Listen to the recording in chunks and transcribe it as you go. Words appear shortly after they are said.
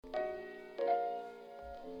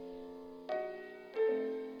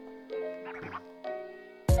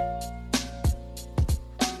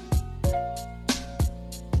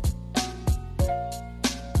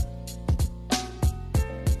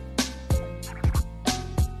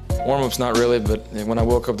Warm-up's not really, but when I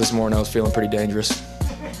woke up this morning, I was feeling pretty dangerous.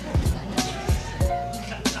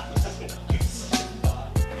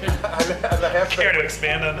 Care to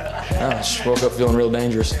expand on that? I just woke up feeling real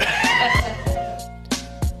dangerous.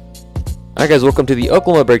 Alright guys, welcome to the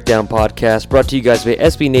Oklahoma Breakdown Podcast, brought to you guys by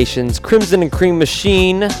SB Nation's Crimson and Cream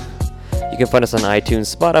Machine. You can find us on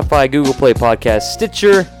iTunes, Spotify, Google Play Podcast,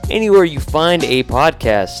 Stitcher, anywhere you find a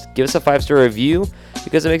podcast. Give us a 5-star review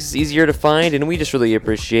because it makes us easier to find, and we just really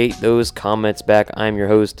appreciate those comments back. I'm your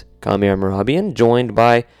host, Kamir Merabian, joined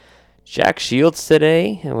by Jack Shields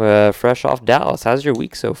today, fresh off Dallas. How's your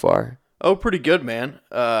week so far? Oh, pretty good, man.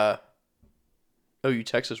 OU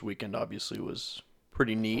Texas weekend obviously was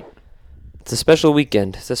pretty neat. It's a special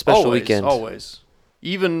weekend. Always.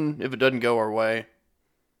 Even if it doesn't go our way,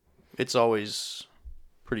 it's always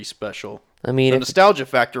pretty special. I mean, the nostalgia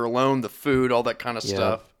factor alone, the food, all that kind of Yeah.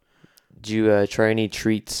 stuff. Did you try any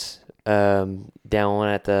treats down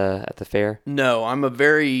at the fair? No,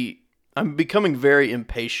 I'm becoming very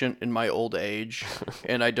impatient in my old age,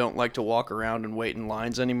 and I don't like to walk around and wait in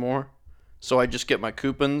lines anymore. So I just get my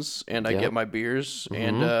coupons and I get my beers,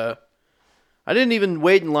 and I didn't even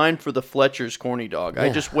wait in line for the Fletcher's corny dog. I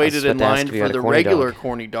just waited in line for the regular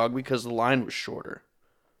corny dog because the line was shorter.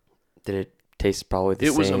 Did it taste probably the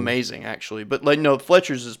same? It was amazing, actually. But, no,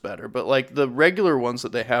 Fletcher's is better. But, the regular ones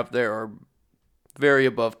that they have there are very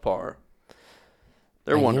above par.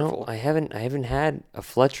 They're wonderful. I haven't had a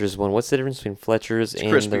Fletcher's one. What's the difference between Fletcher's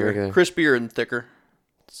and crispier. the regular? Crispier and thicker.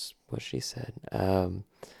 That's what she said.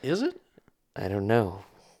 Is it? I don't know.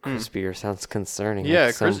 Crispier sounds concerning.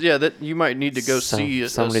 Yeah, Like that you might need to go see a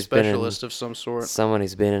specialist of some sort. Someone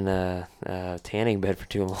who's been in a tanning bed for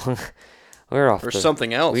too long. We're off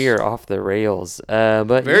something else. We are off the rails.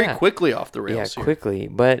 But very quickly off the rails. Yeah, quickly.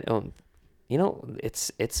 But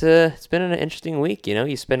it's been an interesting week.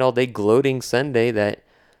 You spend all day gloating Sunday that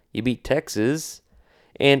you beat Texas,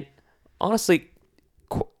 and honestly,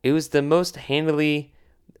 it was the most handily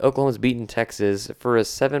Oklahoma's beaten Texas for a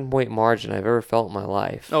 7-point margin I've ever felt in my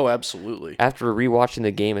life. Oh, absolutely. After rewatching the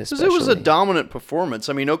game, especially. Because it was a dominant performance.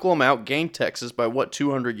 I mean, Oklahoma outgained Texas by,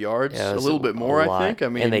 200 yards? Yeah, a little bit more, I think.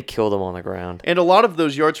 And they killed them on the ground. And a lot of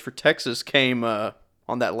those yards for Texas came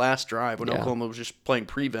on that last drive when Oklahoma was just playing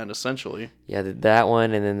prevent, essentially. Yeah, that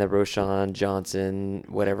one, and then the Roschon Johnson,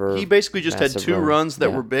 whatever. He basically just had 2 runs that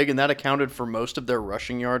Yeah. were big, and that accounted for most of their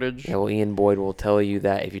rushing yardage. Yeah, well, Ian Boyd will tell you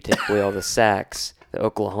that if you take away all the sacks, that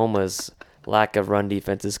Oklahoma's lack of run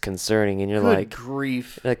defense is concerning, and you're Good like,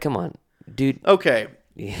 grief. Come on, dude. Okay.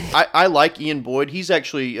 I like Ian Boyd. He's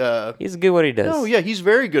actually He's good at what he does. No, yeah, he's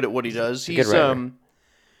very good at what he does. He's a good writer.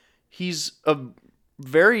 He's a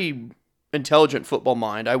very intelligent football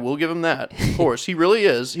mind. I will give him that. Of course, he really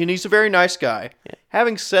is. And he's a very nice guy. Yeah.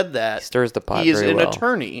 Having said that, he stirs the pot he is very an well.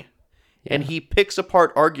 attorney. And he picks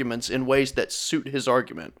apart arguments in ways that suit his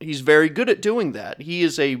argument. He's very good at doing that. He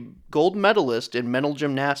is a gold medalist in mental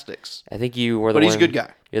gymnastics. I think you were the But one. he's a good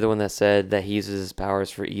guy. You're the one that said that he uses his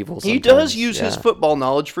powers for evil. He Sometimes. does use his football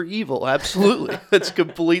knowledge for evil. Absolutely. That's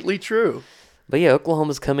completely true. But yeah,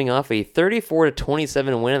 Oklahoma's coming off a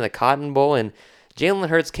 34-27 win in the Cotton Bowl, and Jalen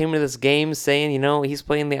Hurts came into this game saying, he's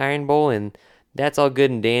playing the Iron Bowl, and that's all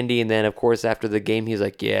good and dandy. And then, of course, after the game, he was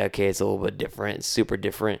like, yeah, okay, it's a little bit different. It's super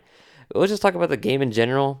different. Let's just talk about the game in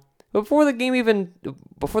general. Before the game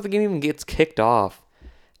even gets kicked off,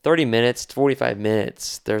 30 minutes, 45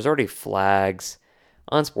 minutes, there's already flags,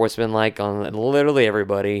 unsportsmanlike on literally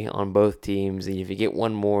everybody on both teams. And if you get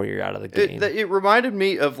one more, you're out of the game. It reminded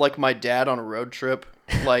me of my dad on a road trip.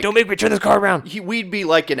 Like, don't make me turn this car around. We'd be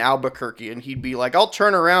in Albuquerque, and he'd be like, "I'll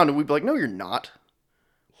turn around," and we'd be like, "No, you're not.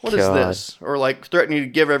 What is this?" Or threatening to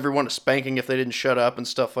give everyone a spanking if they didn't shut up and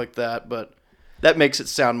stuff like that. But that makes it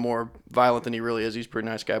sound more violent than he really is. He's a pretty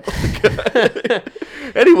nice guy.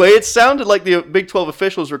 Anyway, it sounded like the Big 12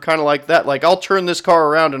 officials were kind of like that. Like, I'll turn this car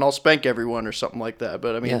around and I'll spank everyone or something like that.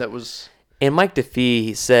 But, I mean, that was... And Mike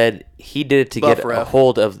DeFee said he did it to get a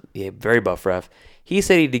hold of... Yeah, very buff ref. He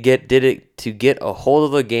said he did it to get a hold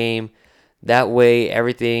of the game. That way,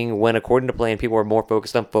 everything went according to plan. People were more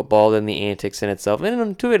focused on football than the antics in itself.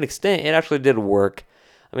 And to an extent, it actually did work.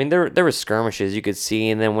 I mean, there were skirmishes you could see,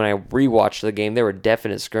 and then when I rewatched the game, there were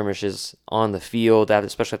definite skirmishes on the field,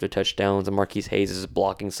 especially after touchdowns, and Marquise Hayes is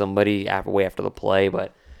blocking somebody way after the play.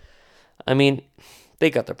 But, I mean, they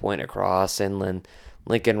got their point across, and then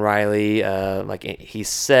Lincoln Riley, like he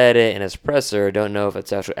said it in his presser. Don't know if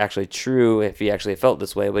it's actually true, if he actually felt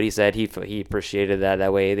this way, but he said he appreciated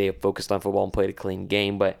that way they focused on football and played a clean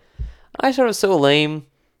game. But I just thought it was so lame.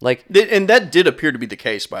 Like, and that did appear to be the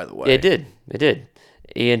case, by the way. It did, and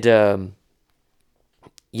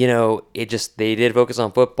they did focus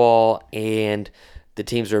on football, and the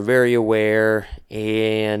teams are very aware,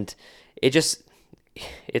 and it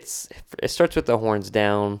starts with the horns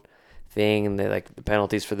down thing, and they like the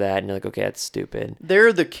penalties for that, and you're like, okay, that's stupid.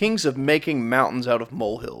 They're the kings of making mountains out of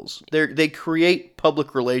molehills. They create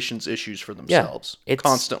public relations issues for themselves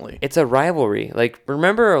constantly. It's a rivalry. Like,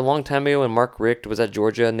 remember a long time ago when Mark Richt was at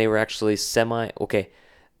Georgia and they were actually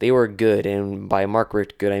they were good, and by Mark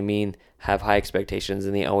Richt good I mean have high expectations,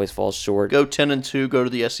 and they always fall short. Go 10-2, go to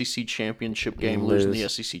the SEC championship game, losing the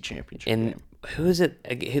SEC championship game. Who is it?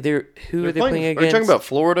 Who are they playing against? Are you talking about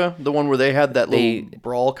Florida? The one where they had that little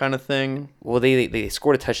brawl kind of thing? Well, they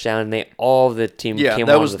scored a touchdown, and all the team came on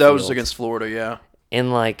the field. That was against Florida, yeah.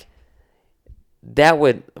 And like that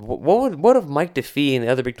what if Mike DeFee and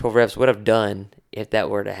the other Big 12 refs would have done if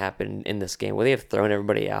that were to happen in this game? Would they have thrown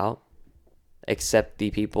everybody out except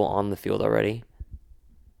the people on the field already?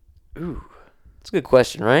 Ooh, that's a good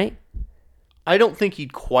question, right? I don't think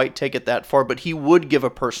he'd quite take it that far, but he would give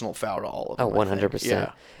a personal foul to all of them. 100%.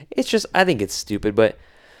 Yeah. It's just, I think it's stupid, but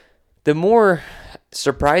the more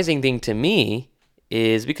surprising thing to me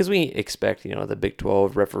is because we expect, the Big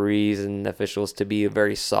 12 referees and officials to be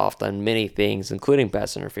very soft on many things, including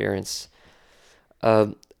pass interference.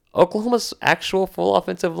 Oklahoma's actual full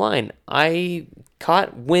offensive line. I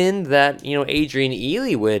caught wind that, Adrian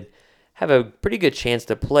Ely would have a pretty good chance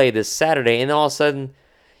to play this Saturday, and then all of a sudden,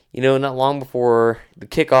 not long before the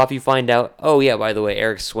kickoff, you find out, oh, yeah, by the way,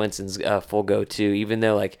 Eric Swenson's full go too, even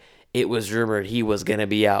though, it was rumored he was going to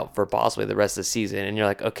be out for possibly the rest of the season. And you're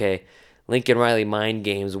like, okay, Lincoln Riley mind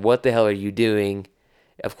games, what the hell are you doing?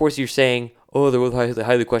 Of course, you're saying, oh, they're both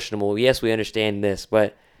highly questionable. Yes, we understand this,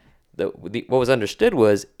 but what was understood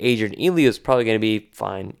was Adrian Ely was probably going to be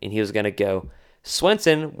fine, and he was going to go.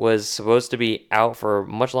 Swenson was supposed to be out for a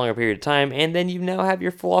much longer period of time, and then you now have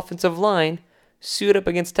your full offensive line suit up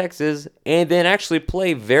against Texas, and then actually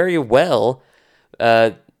play very well.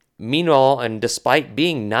 Meanwhile, and despite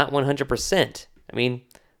being not 100%, I mean,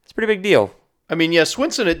 it's a pretty big deal. I mean, yeah,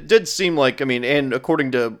 Swenson, it did seem like, and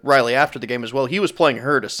according to Riley after the game as well, he was playing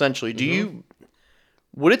hurt, essentially.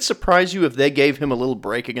 Would it surprise you if they gave him a little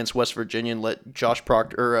break against West Virginia and let Josh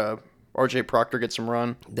Proctor, or RJ Proctor get some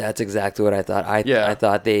run? That's exactly what I thought. I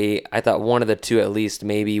thought one of the two at least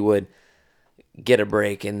maybe would get a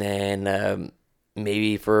break, and then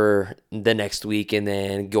maybe for the next week, and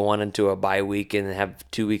then go on into a bye week and have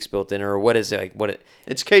 2 weeks built in, or what is it?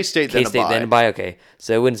 It's K-State then a bye. Okay,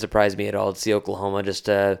 so it wouldn't surprise me at all to see Oklahoma just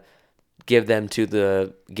give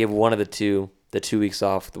one of the 2 weeks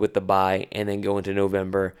off with the bye, and then go into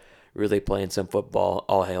November really playing some football,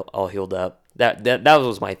 all healed up. That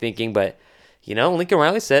was my thinking, but Lincoln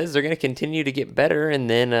Riley says they're going to continue to get better, and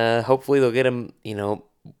then hopefully they'll get them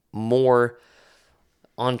more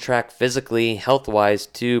on track physically, health-wise,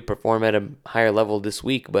 to perform at a higher level this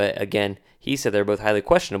week. But again, he said they're both highly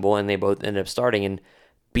questionable, and they both ended up starting and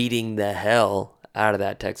beating the hell out of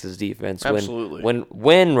that Texas defense. Absolutely.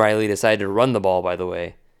 When Riley decided to run the ball, by the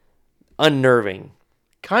way, unnerving.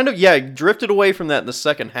 Kind of, yeah, drifted away from that in the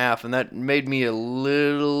second half, and that made me a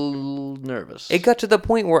little nervous. It got to the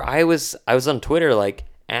point where I was on Twitter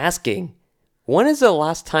asking, when is the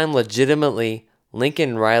last time legitimately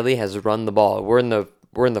Lincoln Riley has run the ball? We're in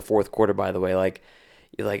the fourth quarter, by the way.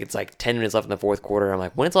 It's 10 minutes left in the fourth quarter. I'm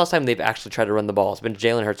like, when's the last time they've actually tried to run the ball? It's been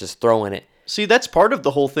Jalen Hurts just throwing it. See, that's part of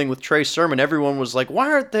the whole thing with Trey Sermon. Everyone was like,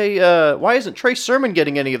 why isn't Trey Sermon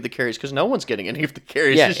getting any of the carries? Because no one's getting any of the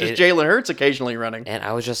carries. Yeah, it's just Jalen Hurts occasionally running. And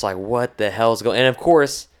I was just like, what the hell's going on? And of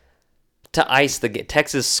course, to ice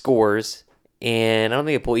Texas scores, and I don't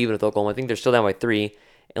think they pull even with Oklahoma. I think they're still down by 3.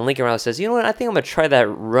 And Lincoln Riley says, you know what, I think I'm going to try that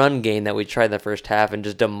run game that we tried in the first half and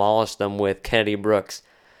just demolish them with Kennedy Brooks.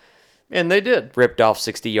 And they did. Ripped off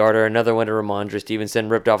 60-yarder, another one to Ramondre Stevenson,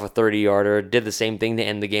 ripped off a 30-yarder, did the same thing to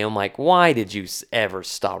end the game. I'm like, why did you ever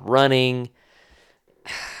stop running?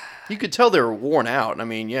 You could tell they were worn out.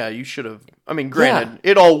 Yeah, you should have. Granted,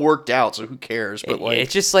 it all worked out, so who cares? But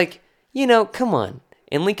it's just come on.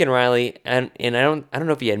 And Lincoln Riley, and I don't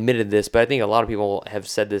know if he admitted this, but I think a lot of people have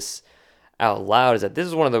said this out loud, is that this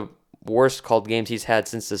is one of the worst called games he's had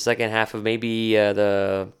since the second half of maybe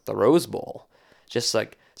the Rose Bowl. Just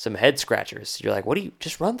some head scratchers. You're like,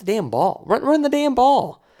 just run the damn ball. Run the damn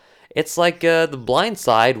ball. It's like The Blind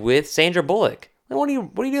Side with Sandra Bullock. What are you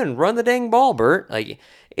doing? Run the dang ball, Bert.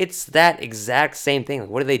 It's that exact same thing.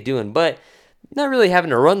 What are they doing? But not really having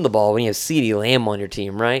to run the ball when you have CeeDee Lamb on your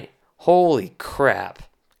team, right? Holy crap.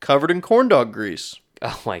 Covered in corn dog grease.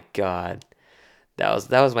 Oh my God. That was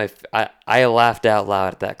I laughed out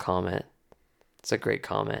loud at that comment. It's a great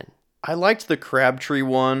comment. I liked the Crabtree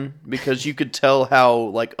one because you could tell how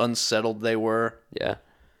like unsettled they were. Yeah.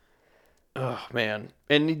 Oh man,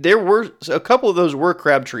 and there were a couple of those were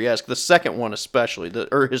Crabtree-esque. The second one especially,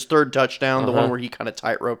 or his third touchdown, the one where he kind of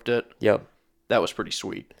tight-roped it. Yep. That was pretty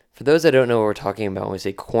sweet. For those that don't know what we're talking about when we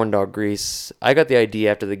say corn dog grease, I got the idea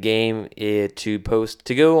after the game to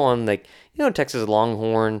go on Texas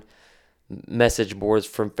Longhorn message boards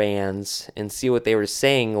from fans and see what they were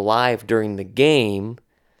saying live during the game.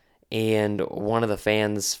 And one of the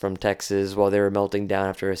fans from Texas, while they were melting down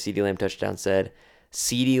after a CeeDee Lamb touchdown, said,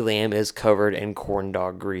 CeeDee Lamb is covered in corn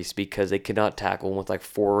dog grease because they could not tackle him with like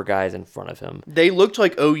 4 guys in front of him. They looked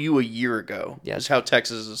like OU a year ago. Yeah, is how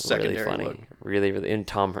Texas' secondary really funny. looked. Really, and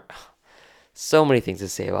so many things to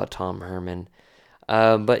say about Tom Herman.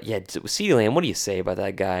 But yeah, CeeDee Lamb, what do you say about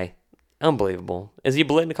that guy? Unbelievable. Is he a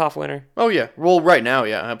Biletnikoff winner? Oh yeah, well right now,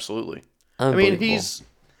 yeah, absolutely. I mean,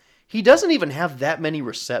 he doesn't even have that many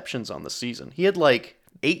receptions on the season. He had like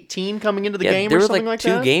 18 coming into the game or something like that.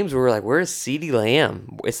 There were 2 games where we're like, where's CeeDee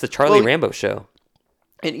Lamb? It's the Charlie Rambo show.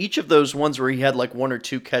 And each of those ones where he had like 1 or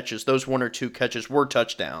 2 catches, those 1 or 2 catches were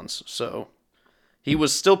touchdowns. So he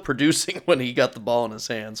was still producing when he got the ball in his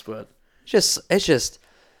hands. But it's just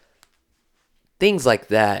things like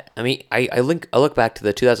that. I mean, I look back to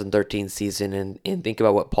the 2013 season and think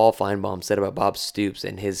about what Paul Feinbaum said about Bob Stoops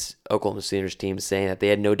and his Oklahoma Sooners team, saying that they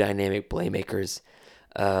had no dynamic playmakers.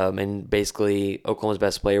 And basically, Oklahoma's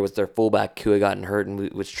best player was their fullback who had gotten hurt,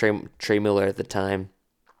 and was Trey Miller at the time.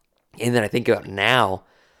 And then I think about now,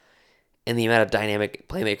 and the amount of dynamic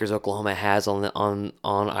playmakers Oklahoma has on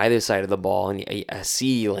either side of the ball, and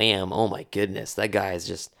CeeDee Lamb, oh my goodness, that guy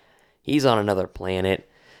is he's on another planet.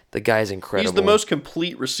 The guy's incredible. He's the most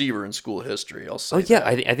complete receiver in school history, I'll say. Oh yeah,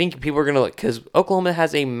 I think people are gonna look, because Oklahoma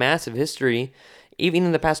has a massive history, even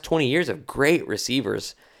in the past 20 years, of great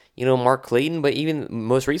receivers. Mark Clayton, but even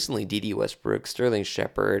most recently, D.D. Westbrook, Sterling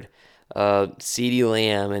Shepard, CeeDee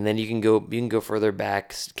Lamb, and then you can go further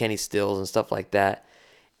back, Kenny Stills and stuff like that.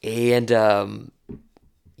 And we're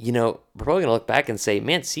probably gonna look back and say,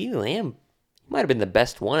 man, CeeDee Lamb might have been the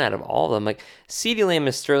best one out of all of them. Like CeeDee Lamb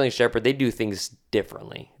and Sterling Shepard, they do things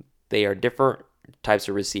differently. They are different types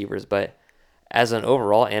of receivers, but as an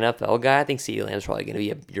overall NFL guy, I think CeeDee Lamb is probably going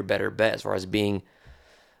to be your better bet as far as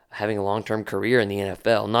having a long-term career in the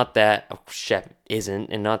NFL. Not that Shep isn't,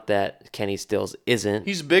 and not that Kenny Stills isn't.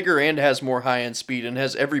 He's bigger and has more high-end speed and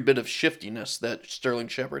has every bit of shiftiness that Sterling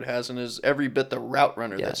Shepard has, and is every bit the route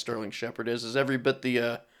runner that Sterling Shepard is every bit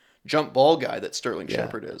the jump ball guy that Sterling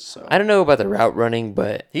Shepard is. So I don't know about the route running,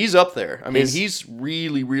 but he's up there. I mean, he's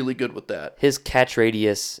really, really good with that. His catch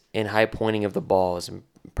radius and high pointing of the ball is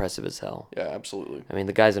impressive as hell. Yeah, absolutely. I mean,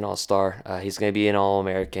 the guy's an all-star. He's going to be an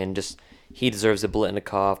All-American. He deserves a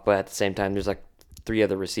Biletnikoff, but at the same time, there's like 3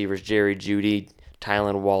 other receivers: Jerry Jeudy,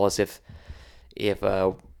 Tylan Wallace. If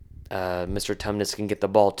Mr. Tumnus can get the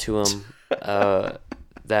ball to him,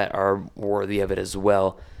 that are worthy of it as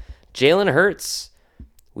well. Jalen Hurts.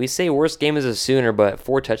 We say worst game as a Sooner, but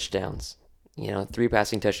 4 touchdowns. 3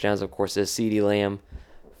 passing touchdowns, of course, is CeeDee Lamb.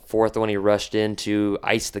 4th one he rushed in to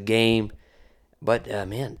ice the game. But,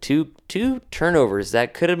 man, two turnovers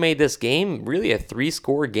that could have made this game really a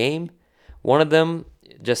 3-score game. One of them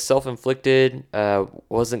just self-inflicted,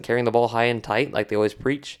 wasn't carrying the ball high and tight like they always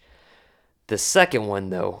preach. The second one,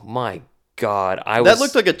 though, my God. That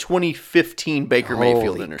looked like a 2015 Baker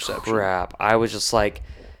Mayfield interception. Crap. I was just like,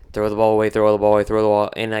 throw the ball away, throw the ball away, throw the ball.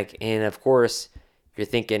 And of course, you're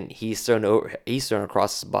thinking he's thrown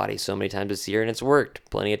across his body so many times this year, and it's worked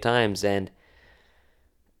plenty of times. And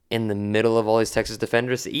in the middle of all these Texas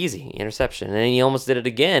defenders, easy interception. And then he almost did it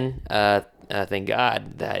again. Thank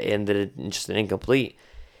God that ended in just an incomplete.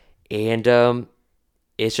 And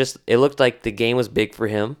it looked like the game was big for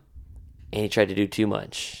him, and he tried to do too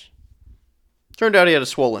much. Turned out he had a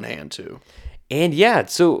swollen hand too. And yeah,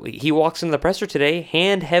 so he walks into the presser today,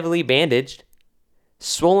 hand heavily bandaged,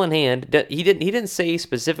 swollen hand. He didn't say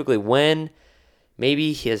specifically when.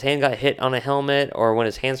 Maybe his hand got hit on a helmet, or when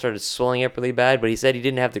his hand started swelling up really bad. But he said he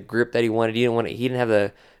didn't have the grip that he wanted. He didn't have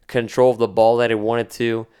the control of the ball that he wanted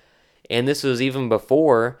to. And this was even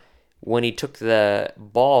before when he took the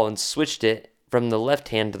ball and switched it from the left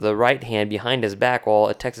hand to the right hand behind his back while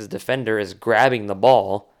a Texas defender is grabbing the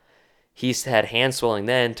ball. He's had hand swelling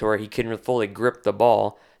then to where he couldn't fully grip the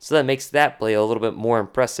ball. So that makes that play a little bit more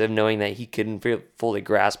impressive, knowing that he couldn't fully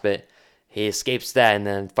grasp it. He escapes that and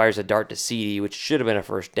then fires a dart to CeeDee, which should have been a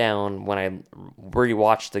first down when I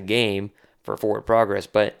rewatched the game. for forward progress.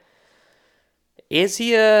 But is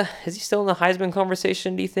he still in the Heisman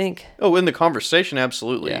conversation, do you think? Oh, in the conversation,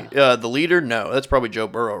 absolutely. Yeah. The leader, no. That's probably Joe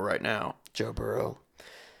Burrow right now. Joe Burrow.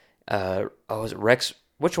 Is it Rex?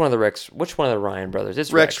 Which one of the Ryan brothers?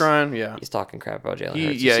 It's Rex Ryan, yeah. He's talking crap about Jalen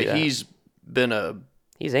Hurts. Yeah, he's been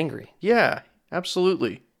he's angry. Yeah,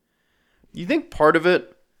 absolutely. You think part of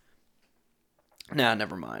it? Nah,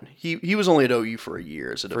 never mind. He was only at OU for a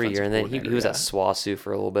year as a defensive and then coordinator. he was at SWASU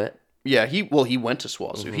for a little bit. Yeah, he went to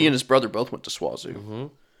SWASU. Mm-hmm. He and his brother both went to SWASU. Mm-hmm.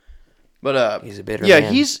 But he's a bitter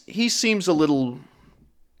man. he seems a little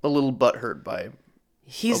butthurt by.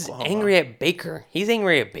 He's Oklahoma. angry at Baker. He's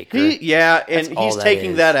angry at Baker. And all he's that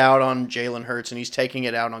taking is. that out on Jalen Hurts, and he's taking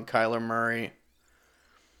it out on Kyler Murray.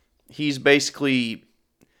 He's basically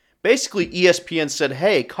ESPN said,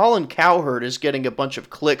 "Hey, Colin Cowherd is getting a bunch of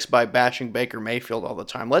clicks by bashing Baker Mayfield all the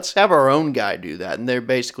time. Let's have our own guy do that." And they're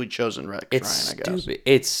basically chosen Rex Ryan, I guess.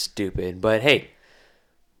 It's stupid, but hey,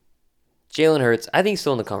 Jalen Hurts, I think he's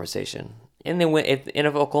still in the conversation. And then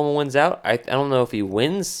if Oklahoma wins out, I don't know if he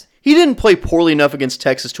wins. He didn't play poorly enough against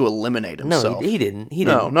Texas to eliminate himself. No, he didn't.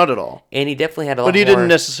 No, not at all. And he definitely had a lot more. But he didn't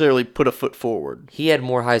necessarily put a foot forward. He had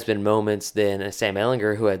more Heisman moments than Sam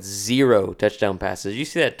Ehlinger, who had 0 touchdown passes. You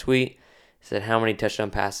see that tweet? It said, how many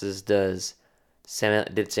touchdown passes did Sam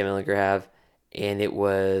Ehlinger have? And it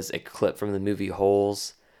was a clip from the movie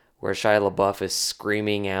Holes, where Shia LaBeouf is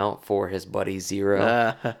screaming out for his buddy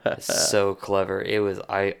Zero. It's so clever. It was.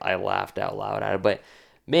 I laughed out loud at it. But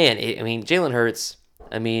man, Jalen Hurts.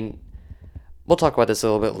 We'll talk about this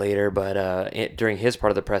a little bit later, but during his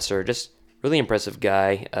part of the presser, just really impressive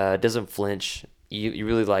guy. Doesn't flinch. You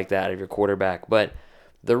really like that out of your quarterback. But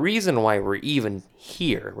the reason why we're even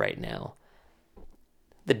here right now,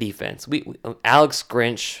 the defense. We Alex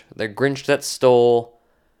Grinch, the Grinch that stole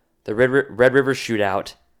the Red River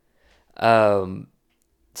Shootout.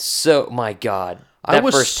 So my God, I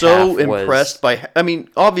was so impressed by.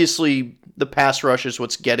 Obviously, the pass rush is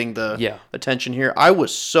what's getting the attention here. I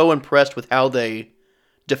was so impressed with how they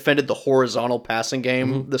defended the horizontal passing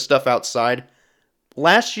game, the stuff outside.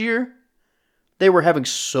 Last year, they were having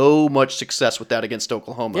so much success with that against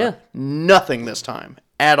Oklahoma. Yeah. Nothing this time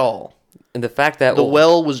at all. And the fact that The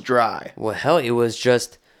well was dry. Well, hell, it was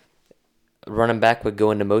just running back would go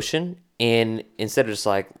into motion, and instead of just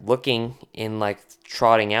looking and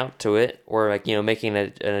trotting out to it or making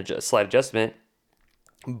a slight adjustment,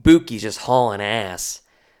 Buki's just hauling ass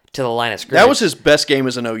to the line of scrimmage. That was his best game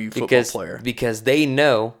as an OU football player. Because they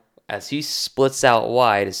know as he splits out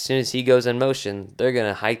wide, as soon as he goes in motion, they're going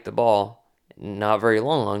to hike the ball not very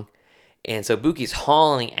long. And so Buki's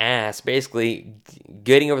hauling ass, basically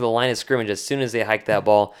getting over the line of scrimmage as soon as they hike that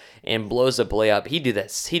ball and blows the play up. He did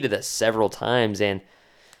that several times. And,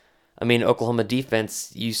 Oklahoma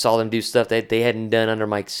defense, you saw them do stuff that they hadn't done under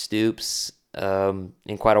Mike Stoops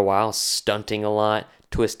in quite a while, stunting a lot,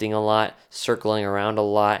 twisting a lot, circling around a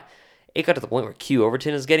lot. It got to the point where Q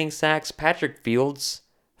Overton is getting sacks. Patrick Fields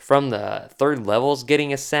from the third level is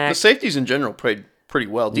getting a sack. The safeties in general played pretty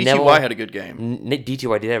well. DTY had a good game.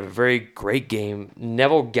 DTY did have a very great game.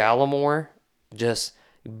 Neville Gallimore just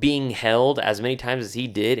being held as many times as he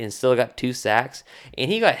did and still got 2 sacks.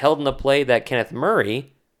 And he got held in the play that Kenneth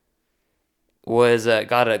Murray was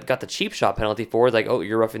got the cheap shot penalty for.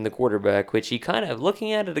 You're roughing the quarterback, which he kind of,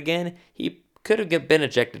 looking at it again, he could have been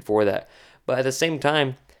ejected for that. But at the same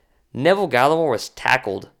time, Neville Gallimore was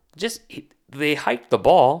tackled. They hiked the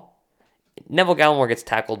ball. Neville Gallimore gets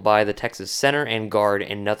tackled by the Texas center and guard,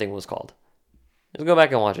 and nothing was called. Just go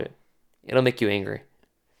back and watch it. It'll make you angry.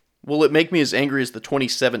 Will it make me as angry as the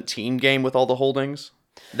 2017 game with all the holdings?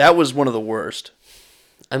 That was one of the worst.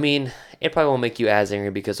 It probably won't make you as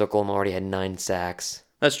angry because Oklahoma already had 9 sacks.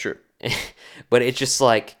 That's true. But it's just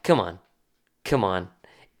come on.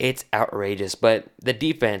 It's outrageous. But the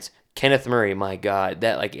defense, Kenneth Murray, my God,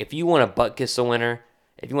 that if you want a Butkus winner,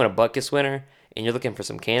 and you're looking for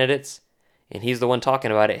some candidates, and he's the one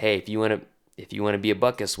talking about it, hey, if you want to be a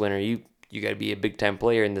Butkus winner, you got to be a big time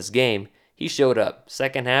player in this game. He showed up.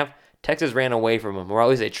 Second half, Texas ran away from him, or at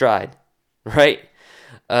least they tried, right?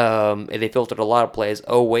 And they filtered a lot of plays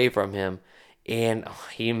away from him, and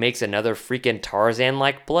he makes another freaking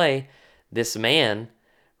Tarzan-like play. This man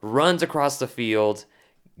runs across the field,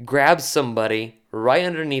 grabs somebody right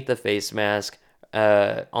underneath the face mask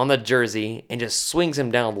on the jersey, and just swings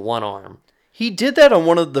him down with one arm. He did that on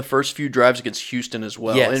one of the first few drives against Houston as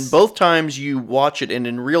well. Yes. And both times you watch it, and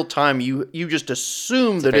in real time, you just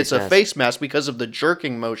assume that it's a face mask because of the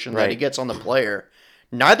jerking motion that he gets on the player.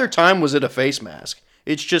 Neither time was it a face mask.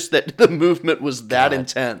 It's just that the movement was that God.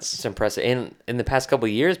 intense. It's impressive. And in the past couple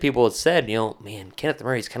of years, people have said, man, Kenneth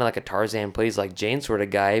Murray's kind of like a Tarzan, plays like Jane sort of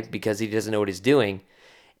guy because he doesn't know what he's doing.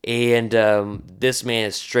 And this man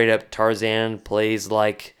is straight up Tarzan, plays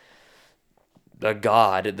like a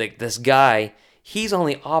god. Like this guy, he's on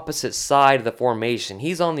the opposite side of the formation.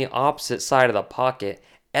 He's on the opposite side of the pocket.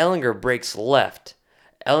 Ehlinger breaks left.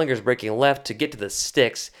 Ellinger's breaking left to get to the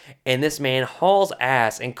sticks, and this man hauls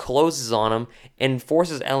ass and closes on him and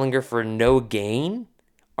forces Ehlinger for no gain?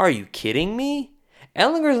 Are you kidding me?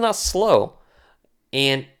 Ellinger's not slow.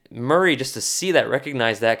 And Murray, just to see that,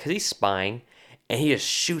 recognize that, because he's spying, and he just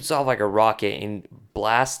shoots off like a rocket and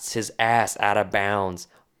blasts his ass out of bounds.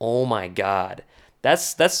 Oh my God.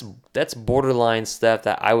 That's borderline stuff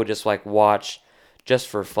that I would just like watch just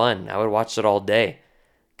for fun. I would watch it all day.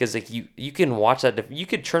 Because like you can watch that. You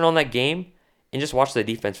could turn on that game and just watch the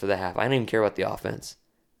defense for the half. I don't even care about the offense.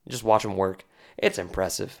 Just watch them work. It's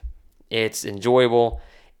impressive. It's enjoyable.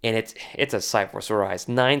 And it's a sight for sore eyes.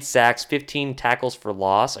 9 sacks, 15 tackles for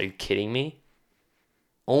loss. Are you kidding me?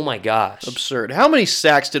 Oh my gosh. Absurd. How many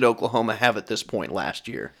sacks did Oklahoma have at this point last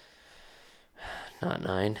year? Not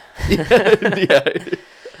 9. Yeah.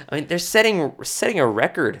 I mean, they're setting a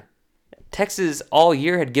record. Texas all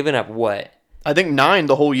year had given up what? I think 9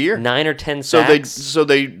 the whole year. 9 or 10 So sacks.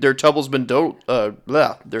 their total's been their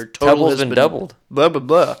total Total's has been doubled. Blah blah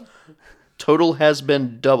blah. Total has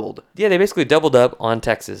been doubled. Yeah, they basically doubled up on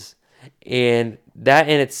Texas. And that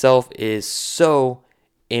in itself is so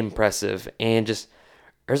impressive. And just,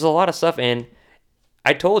 there's a lot of stuff. And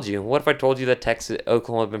I told you, what if I told you that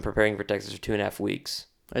Oklahoma had been preparing for Texas for 2.5 weeks?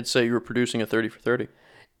 I'd say you were producing a 30 for 30.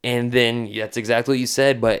 And then that's exactly what you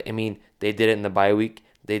said. But, I mean, they did it in the bye week.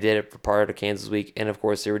 They did it for part of Kansas week. And, of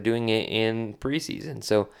course, they were doing it in preseason.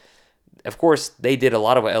 So, of course, they did a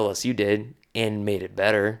lot of what LSU did and made it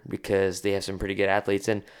better because they have some pretty good athletes.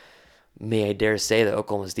 And may I dare say that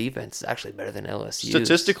Oklahoma's defense is actually better than LSU.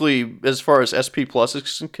 Statistically, as far as SP Plus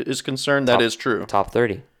is concerned, that is true. Top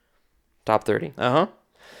 30. Top 30. Uh-huh.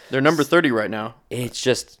 They're number 30 right now. It's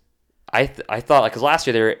just, I thought, like, because last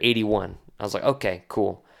year they were 81. I was like, okay,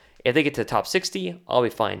 cool. If they get to the top 60, I'll be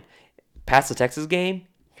fine. Past the Texas game,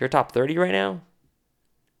 you're top 30 right now.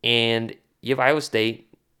 And you have Iowa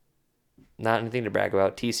State, not anything to brag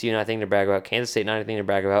about. TCU, nothing to brag about. Kansas State, not anything to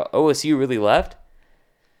brag about. OSU really left.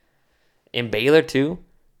 And Baylor, too.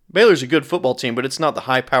 Baylor's a good football team, but it's not the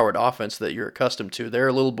high-powered offense that you're accustomed to. They're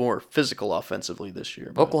a little more physical offensively this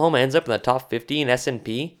year. But Oklahoma ends up in the top 50 in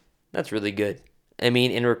S&P. That's really good. I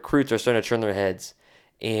mean, and recruits are starting to turn their heads.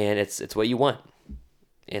 And it's what you want.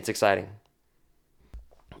 It's exciting.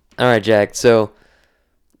 All right, Jack. So,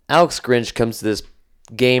 Alex Grinch comes to this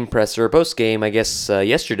game presser, post-game, I guess,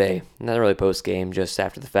 yesterday. Not really post-game, just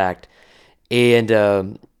after the fact.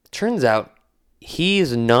 And turns out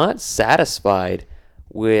he's not satisfied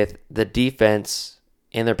with the defense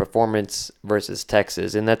and their performance versus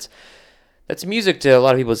Texas. And that's music to a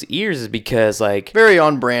lot of people's ears is because, like... very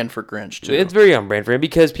on brand for Grinch, too. It's very on brand for him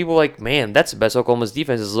because people are like, man, that's the best Oklahoma's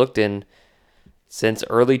defense has looked in since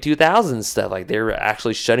early 2000s stuff. Like, they're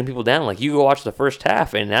actually shutting people down. Like, you go watch the first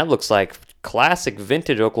half, and that looks like classic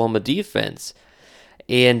vintage Oklahoma defense.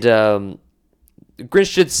 And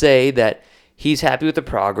Grinch should say that he's happy with the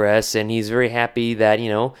progress, and he's very happy that,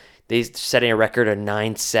 they're setting a record of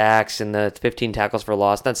 9 sacks and the 15 tackles for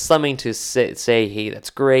loss. That's something to say, hey, that's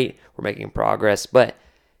great, we're making progress. But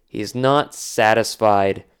he's not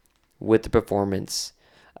satisfied with the performance.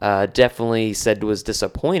 Definitely said was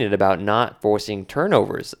disappointed about not forcing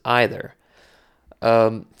turnovers either.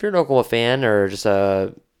 If you're an Oklahoma fan or just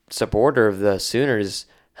a supporter of the Sooners,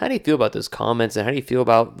 how do you feel about those comments, and how do you feel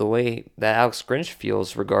about the way that Alex Grinch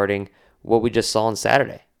feels regarding what we just saw on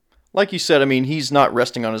Saturday? Like you said, I mean, he's not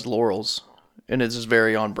resting on his laurels, and it's just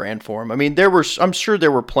very on brand for him. I mean, I'm sure there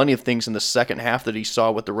were plenty of things in the second half that he saw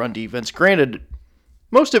with the run defense. Granted,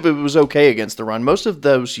 most of it was okay against the run. Most of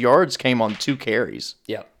those yards came on 2 carries.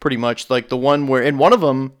 Yeah. Pretty much. Like the one where, in one of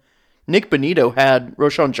them, Nick Benito had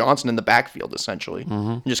Roschon Johnson in the backfield, essentially.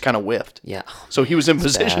 And just kind of whiffed. Yeah. So he was in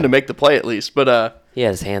position bad. to make the play at least. But He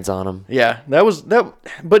had his hands on him. yeah, that was that.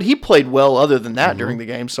 But he played well other than that during the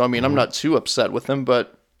game. So, I mean, I'm not too upset with him.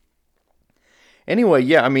 But anyway,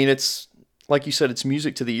 yeah, I mean, it's, like you said, it's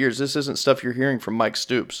music to the ears. This isn't stuff you're hearing from Mike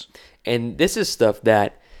Stoops. And this is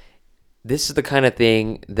this is the kind of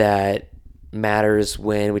thing that matters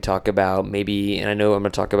when we talk about maybe, and I know I'm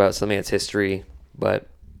going to talk about something that's history, but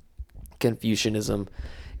Confucianism.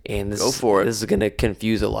 And Go for it. This is going to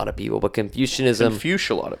confuse a lot of people, but Confucianism... Confuse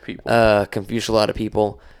a lot of people. Confuse a lot of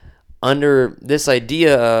people. Under this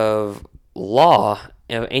idea of law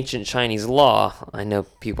ancient Chinese law. I know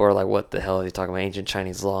people are like, what the hell are they talking about ancient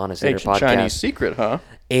Chinese law on a Seder Ancient podcast? Chinese secret, huh?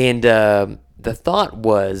 And the thought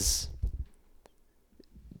was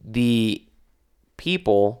the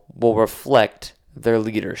people will reflect their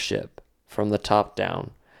leadership from the top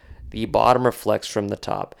down. The bottom reflects from the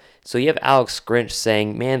top. So you have Alex Grinch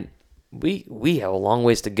saying, man, we have a long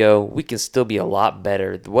ways to go. We can still be a lot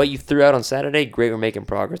better. What you threw out on Saturday, great, we're making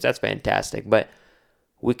progress. That's fantastic. But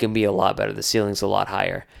we can be a lot better. The ceiling's a lot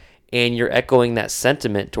higher. And you're echoing that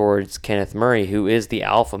sentiment towards Kenneth Murray, who is the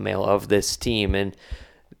alpha male of this team, and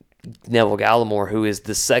Neville Gallimore, who is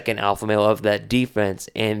the second alpha male of that defense,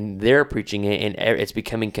 and they're preaching it, and it's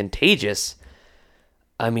becoming contagious.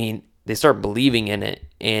 I mean, they start believing in it,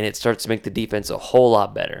 and it starts to make the defense a whole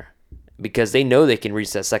lot better because they know they can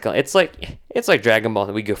reach that second. It's like Dragon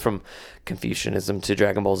Ball. We go from Confucianism to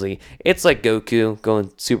Dragon Ball Z. It's like Goku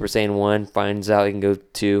going Super Saiyan 1, finds out he can go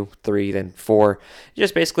 2, 3, then 4.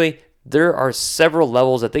 Just basically, there are several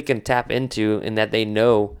levels that they can tap into and that they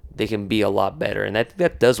know they can be a lot better. And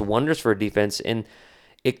that does wonders for a defense. And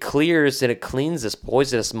it clears and it cleans this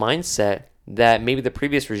poisonous mindset that maybe the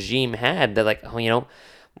previous regime had that, like, oh,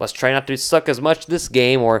 let's try not to suck as much this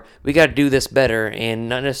game, or we got to do this better, and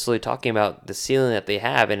not necessarily talking about the ceiling that they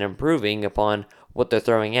have and improving upon what they're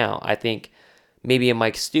throwing out. I think maybe a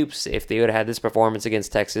Mike Stoops, if they would have had this performance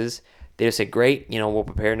against Texas, they'd just say, great, we'll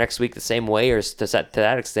prepare next week the same way, or to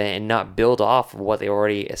that extent, and not build off of what they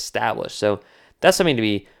already established. So that's something to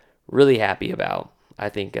be really happy about. I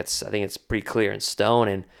think it's pretty clear in stone.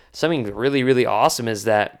 And something really, really awesome is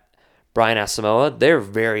that Brian Asamoah, they're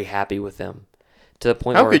very happy with him. To the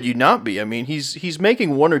point How where, could you not be? I mean, he's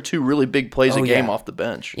making 1 or 2 really big plays a game off the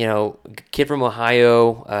bench. Kid from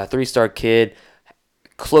Ohio, 3-star kid,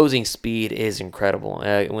 closing speed is incredible.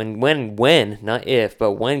 When not if,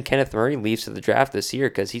 but when Kenneth Murray leaves to the draft this year,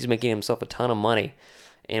 because he's making himself a ton of money,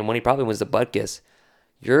 and when he probably wins the Butkus,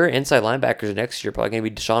 your inside linebackers next year are probably going to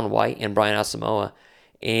be Deshaun White and Brian Asamoah.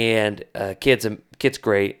 And kid's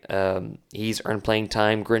great. He's earned playing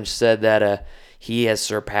time. Grinch said that he has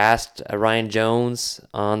surpassed Ryan Jones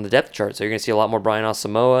on the depth chart. So you're going to see a lot more Brian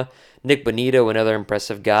Asamoah. Nick Bonito, another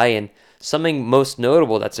impressive guy. And something most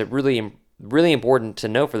notable that's really, really important to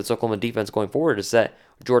know for this Oklahoma defense going forward is that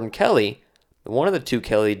Jordan Kelly, one of the 2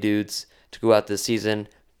 Kelly dudes to go out this season,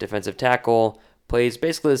 defensive tackle, plays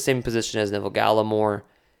basically the same position as Neville Gallimore.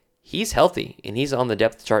 He's healthy, and he's on the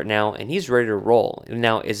depth chart now, and he's ready to roll.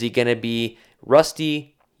 Now, is he going to be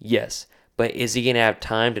rusty? Yes. But is he going to have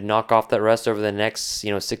time to knock off that rust over the next,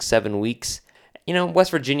 6-7 weeks?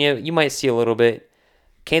 West Virginia, you might see a little bit.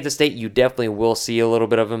 Kansas State, you definitely will see a little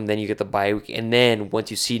bit of him. Then you get the bye week. And then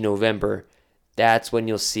once you see November, that's when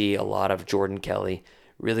you'll see a lot of Jordan Kelly.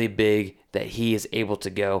 Really big that he is able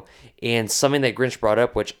to go. And something that Grinch brought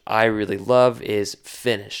up, which I really love, is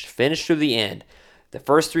finish. Finish through the end. The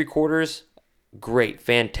first 3 quarters, great,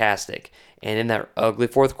 fantastic. And in that ugly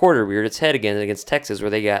fourth quarter, reared its head again against Texas, where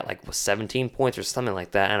they got 17 points or something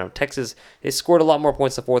like that. I don't know. Texas, they scored a lot more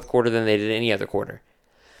points in the fourth quarter than they did any other quarter.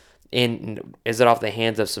 And is it off the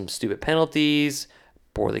hands of some stupid penalties,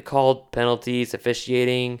 poorly called penalties,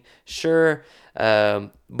 officiating? Sure.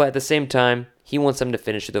 But at the same time, he wants them to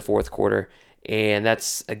finish through the fourth quarter. And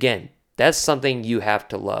that's something you have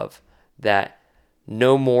to love. That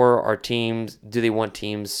no more are teams,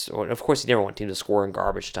 or of course you never want teams to score in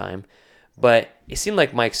garbage time. But it seemed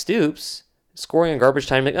like Mike Stoops scoring in garbage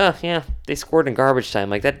time, they scored in garbage time.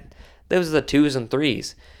 Like that, those are the 2s and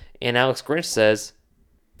 3s. And Alex Grinch says,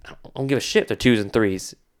 I don't give a shit if they're 2s and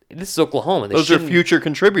 3s. This is Oklahoma. Those are future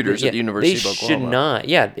contributors at the University of Oklahoma. They should not.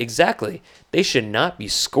 Yeah, exactly. They should not be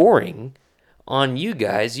scoring on you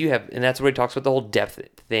guys. And that's where he talks about the whole depth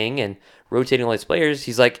thing and rotating all these players.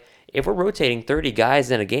 He's like, if we're rotating 30 guys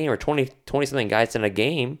in a game or 20-something guys in a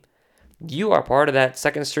game, you are part of that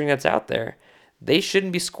second string that's out there. They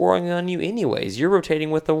shouldn't be scoring on you anyways. You're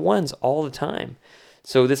rotating with the ones all the time.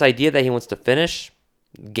 So this idea that he wants to finish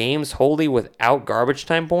games wholly without garbage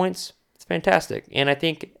time points, it's fantastic. And I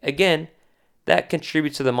think, again, that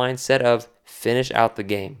contributes to the mindset of finish out the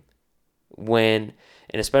game. And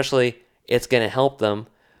especially, it's going to help them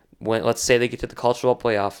when, let's say they get to the college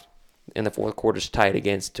football playoff and the fourth quarter's tight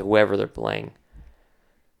against whoever they're playing.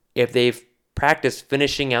 If they've practiced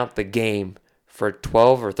finishing out the game for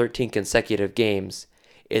 12 or 13 consecutive games,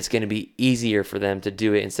 it's going to be easier for them to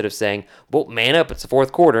do it instead of saying, well, man up, it's the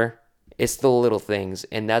fourth quarter. It's the little things,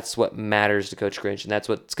 and that's what matters to Coach Grinch, and that's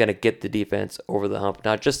what's going to get the defense over the hump,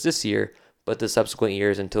 not just this year, but the subsequent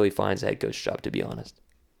years until he finds a head coach job, to be honest.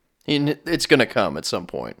 And it's going to come at some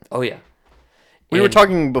point. Oh, yeah. We were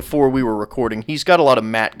talking before we were recording. He's got a lot of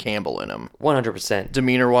Matt Campbell in him, 100%.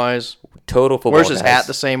 demeanor-wise. Total football Wears his guys. hat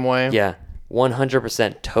the same way. Yeah,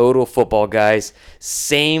 100% total football guys.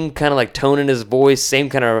 Same kind of like tone in his voice, same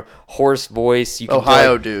kind of hoarse voice. You can Ohio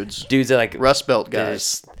tell, like, dudes. dudes that like Rust Belt they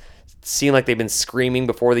guys. just seem like they've been screaming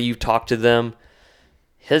before that you talk to them.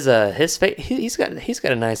 His face, he's got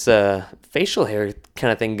a nice facial hair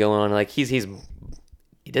kind of thing going on. Like does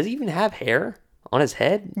he even have hair on his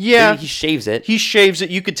head? Yeah. he shaves it. He shaves it.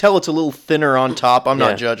 You could tell it's a little thinner on top. I'm Yeah.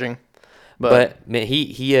 not judging. But man,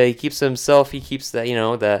 he keeps himself. He keeps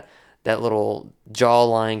that that little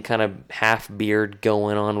jawline kind of half beard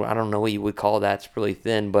going on. I don't know what you would call that. It's really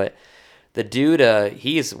thin, but the dude,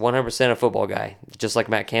 he is 100% a football guy, just like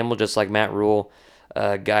Matt Campbell, just like Matt Rule,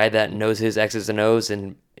 a guy that knows his X's and O's,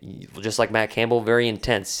 and just like Matt Campbell, very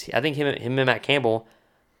intense. I think him and Matt Campbell,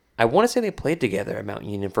 I want to say they played together at Mount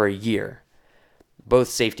Union for a year. Both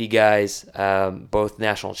safety guys, both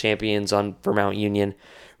national champions for Mount Union.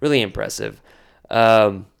 Really impressive.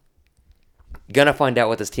 Gonna find out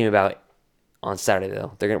what this team about on Saturday,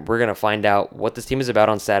 though. We're gonna find out what this team is about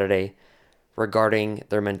on Saturday regarding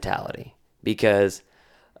their mentality, because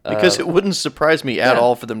it wouldn't surprise me at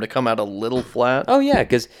all for them to come out a little flat. Oh yeah,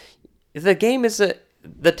 because the game is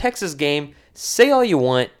the Texas game. Say all you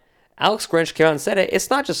want. Alex Grinch came out and said it. It's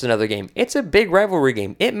not just another game. It's a big rivalry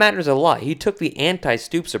game. It matters a lot. He took the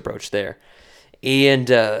anti-Stoops approach there, and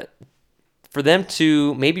for them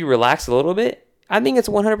to maybe relax a little bit, I think it's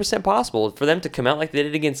 100% possible. For them to come out like they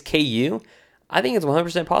did against KU, I think it's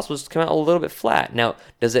 100% possible just to come out a little bit flat. Now,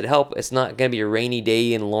 does it help? It's not going to be a rainy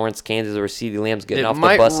day in Lawrence, Kansas, where CeeDee Lamb's getting off the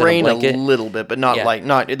bus in a rain blanket. a little bit, but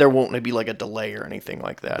not there won't be like a delay or anything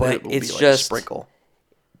like that. But it will it's be like just a sprinkle.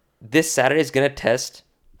 This Saturday is going to test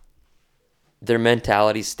their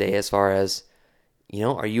mentality stay as far as,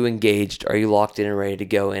 are you engaged? Are you locked in and ready to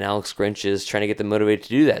go? And Alex Grinch is trying to get them motivated to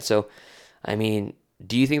do that. So, I mean,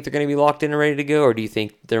 do you think they're going to be locked in and ready to go, or do you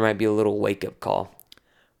think there might be a little wake-up call?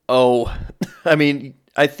 Oh, I mean,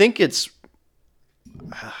 I think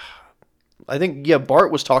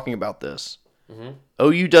Bart was talking about this. Mm-hmm.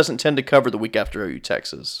 OU doesn't tend to cover the week after OU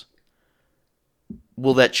Texas.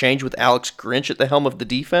 Will that change with Alex Grinch at the helm of the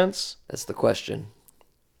defense? That's the question.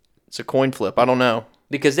 It's a coin flip. I don't know.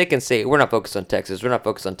 Because they can say, we're not focused on Texas. We're not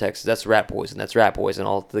focused on Texas. That's Rat Poison. That's Rat Poison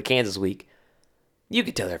all the Kansas week. You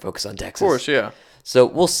can tell they're focused on Texas. Of course, yeah. So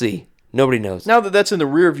we'll see. Nobody knows. Now that that's in the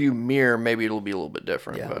rearview mirror, maybe it'll be a little bit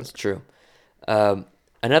different. Yeah, but. that's true.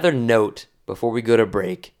 Another note before we go to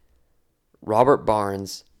break. Robert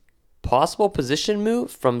Barnes, possible position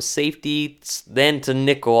move from safety, then to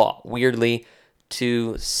nickel, weirdly,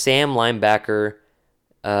 to Sam linebacker,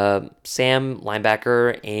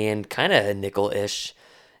 and kind of nickel-ish,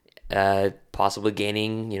 possibly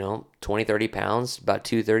gaining, 20, 30 pounds, about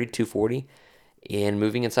 230, 240, and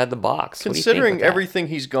moving inside the box. Considering everything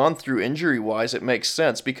he's gone through injury-wise, it makes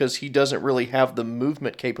sense because he doesn't really have the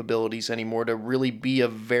movement capabilities anymore to really be a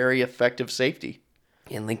very effective safety.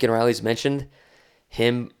 And Lincoln Riley's mentioned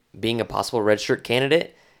him being a possible redshirt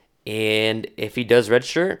candidate, and if he does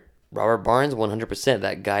redshirt, Robert Barnes, 100%,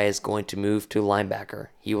 that guy is going to move to linebacker.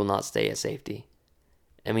 He will not stay at safety.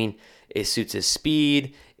 I mean, it suits his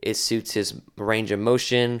speed, it suits his range of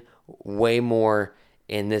motion way more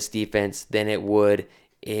in this defense than it would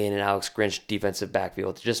in an Alex Grinch defensive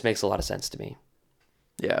backfield. It just makes a lot of sense to me.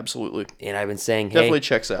 Yeah, absolutely. And I've been saying, definitely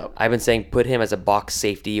checks out. I've been saying put him as a box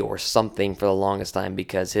safety or something for the longest time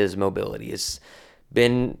because his mobility has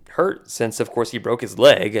been hurt since, of course, he broke his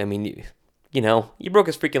leg. I mean, he broke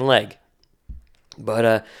his freaking leg.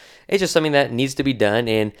 But it's just something that needs to be done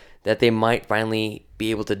and that they might finally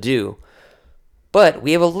be able to do. But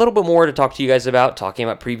we have a little bit more to talk to you guys about, talking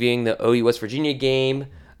about previewing the OU West Virginia game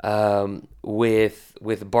with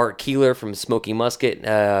Bart Keeler from Smoky Musket,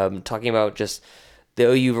 talking about just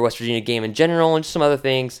the OU West Virginia game in general and just some other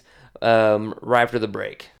things right after the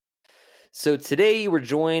break. So today we're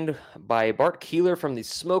joined by Bart Keeler from the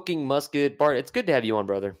Smoking Musket. Bart, it's good to have you on,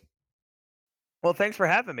 brother. Well, thanks for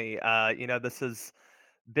having me. This has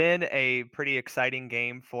been a pretty exciting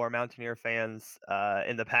game for Mountaineer fans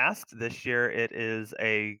in the past. This year it is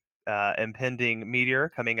a impending meteor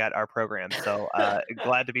coming at our program. So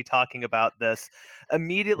glad to be talking about this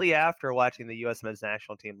immediately after watching the U.S. men's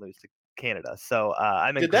national team lose to Canada. So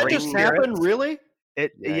I'm in Did that great just spirits. happen, really?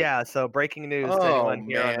 Yeah. So breaking news to anyone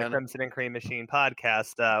here on the Crimson and Cream Machine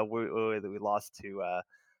podcast: we lost to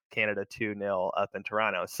Canada 2-0 up in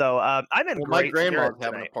Toronto. So I'm in great my grandma's spirits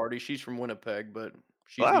having tonight. a party. She's from Winnipeg, but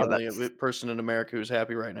she's the only person in America who's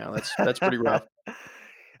happy right now. That's pretty rough.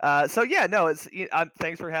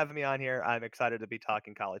 Thanks for having me on here. I'm excited to be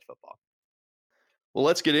talking college football. Well,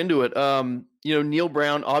 let's get into it. Neil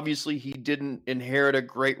Brown, obviously he didn't inherit a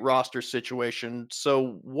great roster situation.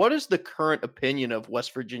 So what is the current opinion of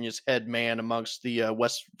West Virginia's head man amongst the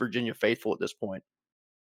West Virginia faithful at this point?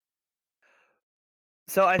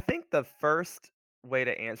 So I think the first way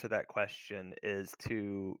to answer that question is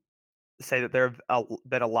to say that there have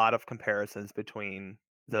been a lot of comparisons between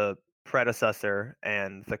the predecessor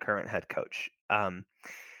and the current head coach.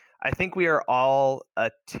 I think we are all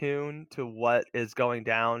attuned to what is going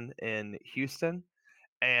down in Houston.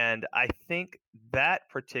 And I think that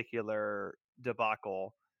particular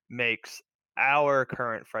debacle makes our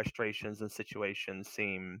current frustrations and situations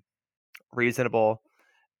seem reasonable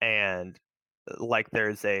and like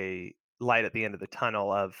there's a light at the end of the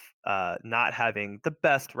tunnel of not having the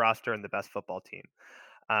best roster and the best football team.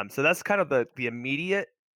 So that's kind of the immediate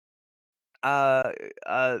uh,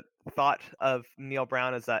 uh, thought of Neil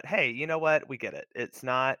Brown is that, hey, you know what? We get it. It's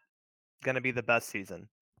not going to be the best season.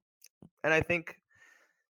 And I think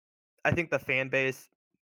the fan base,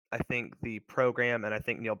 I think the program, and I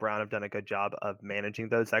think Neil Brown have done a good job of managing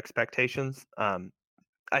those expectations.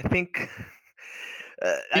 I think He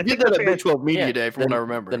I did think that the at Big fans, 12 Media Day, from what I The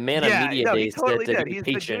remember. man on yeah, media no, day he totally said to did. be He's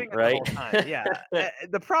been doing patient, it the right? whole time. Yeah.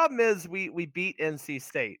 The problem is we beat NC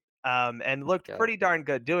State and looked God. pretty darn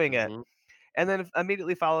good doing it, Mhm. and then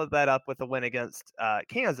immediately followed that up with a win against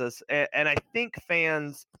Kansas. And I think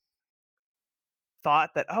fans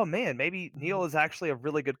thought that, oh man, maybe Neil is actually a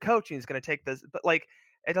really good coach and he's going to take this. But like,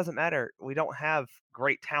 it doesn't matter. We don't have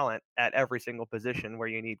great talent at every single position where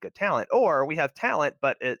you need good talent, or we have talent,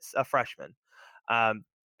 but it's a freshman. Um,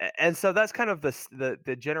 and so that's kind of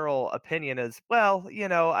the general opinion is, well,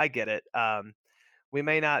 I get it. We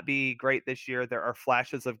may not be great this year. There are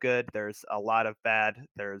flashes of good. There's a lot of bad.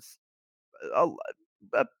 There's a,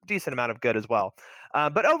 a decent amount of good as well.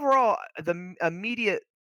 But overall, immediately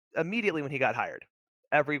when he got hired,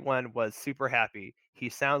 everyone was super happy. He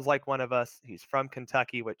sounds like one of us. He's from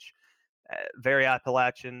Kentucky, which very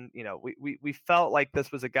Appalachian. We felt like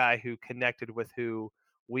this was a guy who connected with who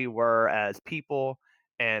we were as people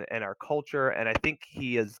and our culture. And I think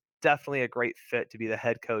he is definitely a great fit to be the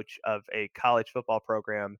head coach of a college football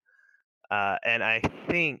program. And I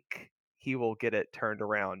think he will get it turned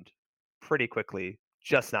around pretty quickly,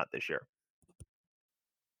 just not this year.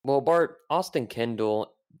 Well, Bart, Austin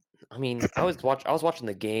Kendall, I mean, I was watching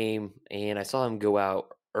the game and I saw him go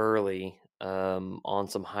out early on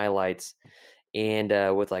some highlights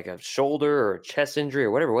and with like a shoulder or a chest injury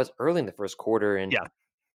or whatever it was early in the first quarter. And Yeah.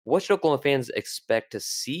 what should Oklahoma fans expect to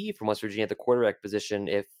see from West Virginia at the quarterback position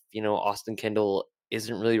if, Austin Kendall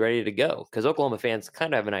isn't really ready to go? Because Oklahoma fans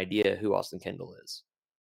kind of have an idea who Austin Kendall is.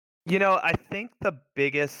 I think the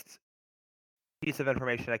biggest piece of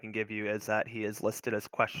information I can give you is that he is listed as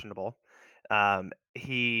questionable. And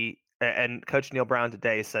Coach Neil Brown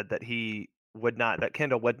today said that that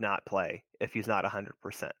Kendall would not play if he's not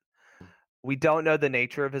 100%. We don't know the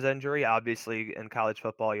nature of his injury. Obviously, in college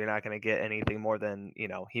football, you're not going to get anything more than,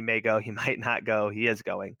 he may go, he might not go, he is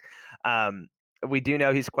going. We do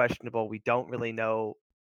know he's questionable. We don't really know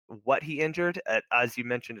what he injured. As you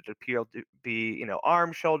mentioned, it appeared to be,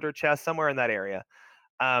 arm, shoulder, chest, somewhere in that area.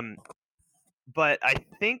 But I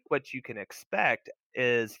think what you can expect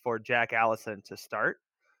is for Jack Allison to start.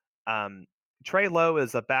 Trey Lowe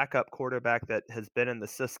is a backup quarterback that has been in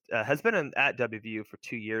at WVU for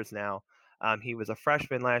 2 years now. He was a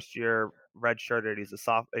freshman last year, redshirted. He's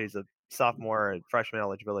a sophomore and freshman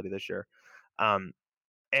eligibility this year.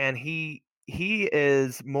 And he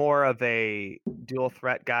is more of a dual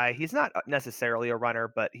threat guy. He's not necessarily a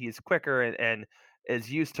runner, but he's quicker and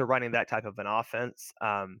is used to running that type of an offense.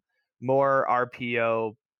 More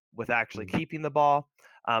RPO with actually keeping the ball.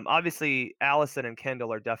 Obviously, Allison and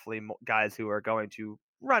Kendall are definitely guys who are going to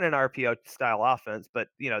run an RPO style offense, but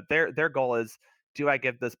their goal is, do I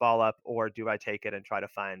give this ball up or do I take it and try to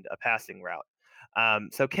find a passing route?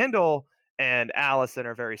 So Kendall and Allison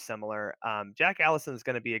are very similar. Jack Allison is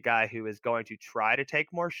going to be a guy who is going to try to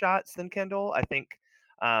take more shots than Kendall. I think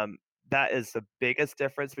that is the biggest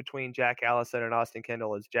difference between Jack Allison and Austin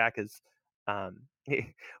Kendall. Is Jack is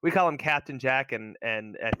we call him Captain Jack, and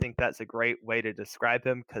I think that's a great way to describe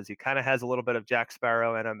him because he kind of has a little bit of Jack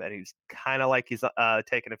Sparrow in him, and he's kind of like he's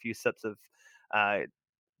taking a few sips of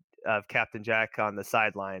Captain Jack on the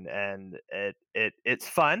sideline, and it's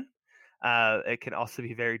fun. It can also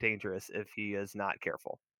be very dangerous if he is not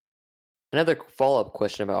careful. Another follow-up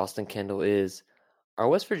question about Austin Kendall is, are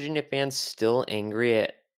West Virginia fans still angry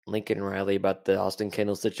at Lincoln Riley about the Austin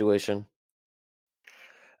Kendall situation?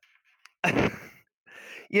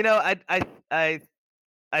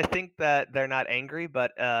 I think that they're not angry,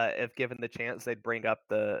 but if given the chance, they'd bring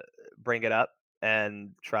it up.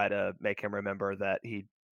 and try to make him remember that he,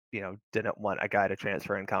 didn't want a guy to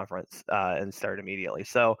transfer in conference and start immediately.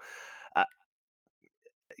 So, uh,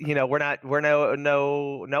 we're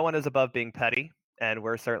no one is above being petty, and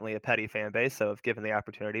we're certainly a petty fan base. So if given the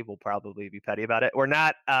opportunity, we'll probably be petty about it. We're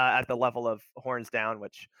not at the level of horns down,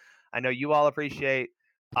 which I know you all appreciate.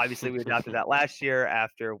 Obviously, we adopted that last year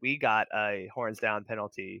after we got a horns down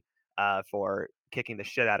penalty for kicking the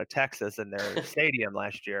shit out of Texas in their stadium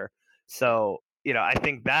last year. So I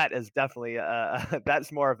think that is definitely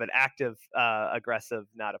that's more of an active aggressive,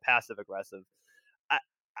 not a passive aggressive.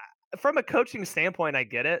 From a coaching standpoint, I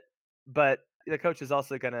get it, but the coach is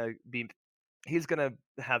also going to be. He's going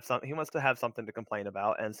to have some. He wants to have something to complain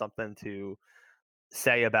about and something to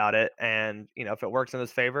say about it. And if it works in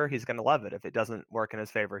his favor, he's going to love it. If it doesn't work in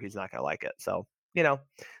his favor, he's not going to like it. So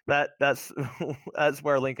that's that's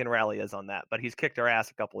where Lincoln Riley is on that. But he's kicked our ass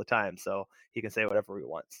a couple of times, so he can say whatever he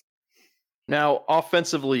wants. Now,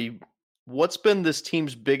 offensively, what's been this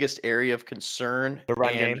team's biggest area of concern? The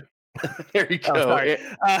run game. There you go. Sorry.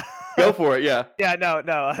 Go for it. Yeah. Yeah.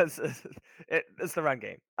 No. It's the run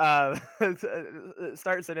game. It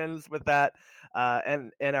starts and ends with that.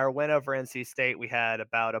 And in our win over NC State, we had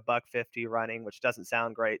about $150 running, which doesn't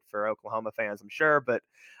sound great for Oklahoma fans, I'm sure, but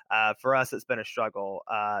for us, it's been a struggle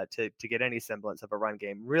to get any semblance of a run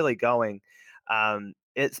game really going.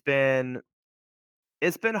 It's been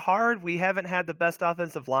hard. We haven't had the best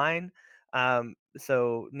offensive line.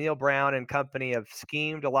 So Neil Brown and company have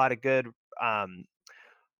schemed a lot of good.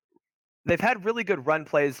 They've had really good run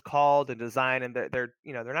plays called and designed, and they're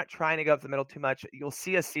not trying to go up the middle too much. You'll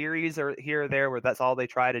see a series or here or there where that's all they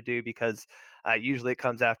try to do, because usually it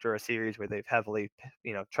comes after a series where they've heavily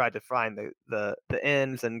tried to find the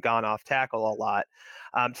ends and gone off tackle a lot.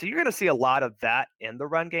 So you're going to see a lot of that in the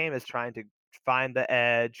run game, is trying to find the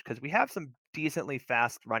edge, because we have some decently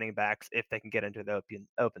fast running backs if they can get into the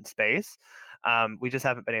open space. We just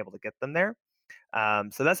haven't been able to get them there.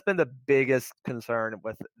 So that's been the biggest concern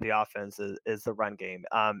with the offense is the run game.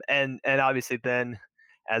 And obviously then,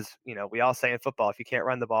 as we all say in football, if you can't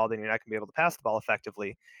run the ball, then you're not going to be able to pass the ball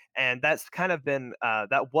effectively. And that's kind of been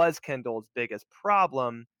that was Kendall's biggest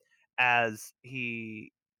problem as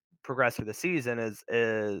he progressed through the season, is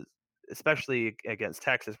especially against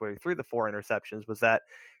Texas, where he threw the 4 interceptions, was that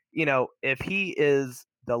if he is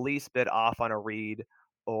the least bit off on a read,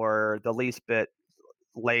 or the least bit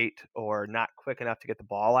late, or not quick enough to get the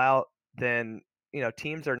ball out, then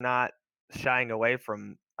teams are not shying away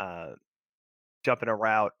from jumping a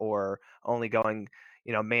route, or only going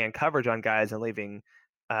man coverage on guys and leaving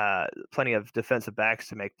plenty of defensive backs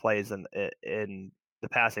to make plays in the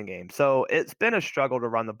passing game. So it's been a struggle to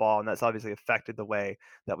run the ball, and that's obviously affected the way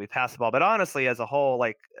that we pass the ball. But honestly, as a whole,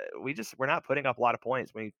 like we're not putting up a lot of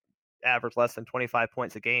points. We average less than 25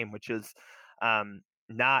 points a game, which is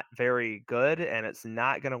not very good, and it's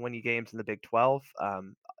not going to win you games in the Big 12.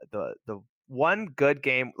 The one good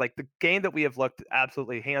game, like the game that we have looked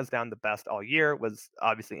absolutely hands down the best all year, was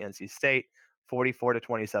obviously NC State,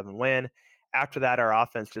 44-27 win. After that, our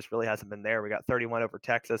offense just really hasn't been there. We got 31 over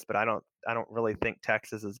Texas, but I don't really think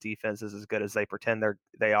Texas's defense is as good as they pretend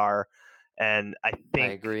they are. And I think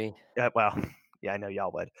I agree. Well, yeah, I know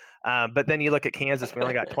y'all would. But then you look at Kansas, we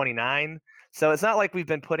only got 29. So it's not like we've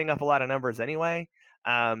been putting up a lot of numbers anyway.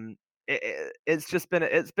 It's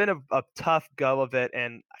been a tough go of it,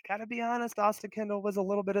 and I gotta be honest, Austin Kendall was a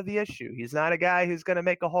little bit of the issue. He's not a guy who's going to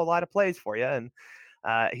make a whole lot of plays for you, and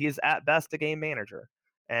he's at best a game manager.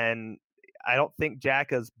 And I don't think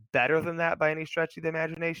Jack is better than that by any stretch of the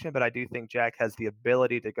imagination, but I do think Jack has the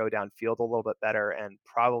ability to go downfield a little bit better and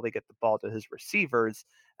probably get the ball to his receivers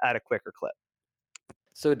at a quicker clip.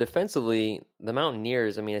 So defensively, the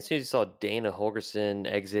Mountaineers, I mean, as soon as you saw Dana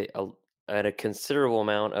Holgorsen exit at a considerable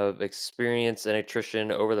amount of experience and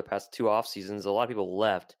attrition over the past 2 off seasons, a lot of people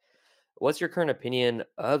left. What's your current opinion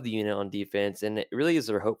of the unit on defense? And really, is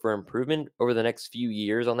there hope for improvement over the next few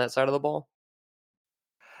years on that side of the ball?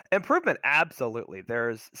 Improvement, absolutely.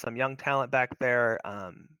 There's some young talent back there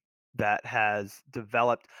that has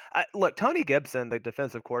developed. Look, Tony Gibson, the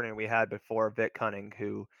defensive coordinator we had before Vic Cunning,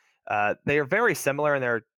 who they are very similar, and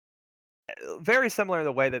they're very similar in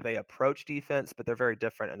the way that they approach defense, but they're very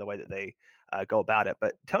different in the way that they go about it.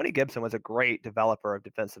 But Tony Gibson was a great developer of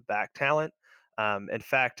defensive back talent. In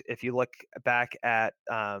fact, if you look back at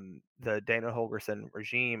the Dana Holgorsen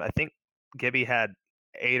regime, I think Gibby had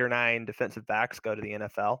 8 or 9 defensive backs go to the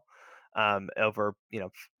NFL over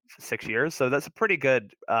 6 years. So that's a pretty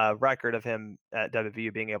good record of him at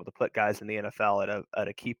WVU being able to put guys in the NFL at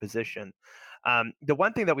a key position. The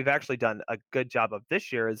one thing that we've actually done a good job of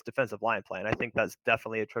this year is defensive line play, and I think that's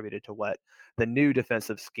definitely attributed to what the new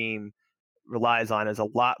defensive scheme relies on is a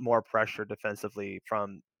lot more pressure defensively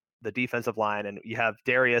from the defensive line. And you have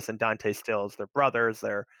Darius and Dante Stills, they're brothers,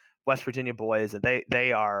 they're West Virginia boys, and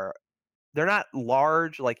they're not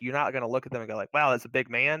large. Like, you're not going to look at them and go like, wow, that's a big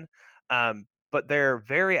man. But they're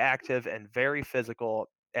very active and very physical,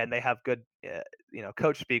 and they have good,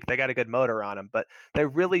 coach speak. They got a good motor on them, but they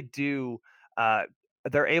really do.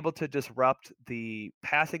 They're able to disrupt the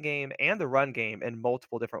passing game and the run game in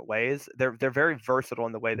multiple different ways. They're very versatile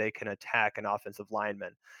in the way they can attack an offensive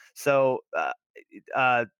lineman. So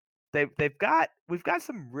we've got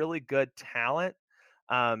some really good talent.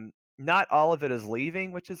 Not all of it is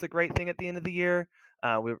leaving, which is a great thing at the end of the year.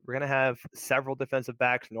 We're going to have several defensive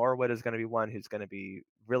backs. Norwood is going to be one who's going to be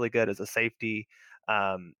really good as a safety.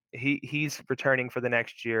 He's returning for the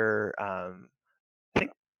next year. I think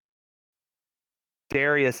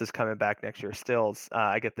Darius is coming back next year. Stills,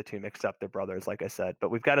 I get the two mixed up. They're brothers, like I said. But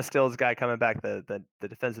we've got a Stills guy coming back, the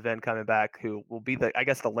defensive end coming back, who will be the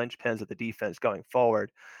linchpins of the defense going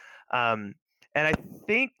forward. And I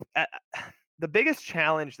think the biggest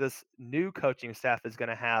challenge this new coaching staff is going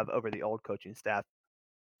to have over the old coaching staff.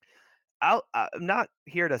 I'm not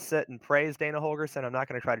here to sit and praise Dana Holgorsen. I'm not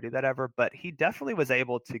going to try to do that ever, but he definitely was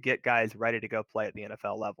able to get guys ready to go play at the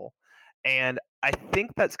NFL level. And I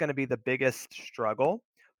think that's going to be the biggest struggle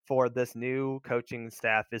for this new coaching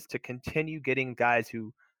staff, is to continue getting guys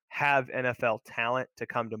who have NFL talent to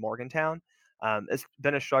come to Morgantown. It's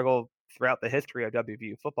been a struggle throughout the history of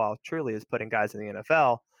WVU football, truly, is putting guys in the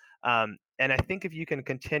NFL. And I think if you can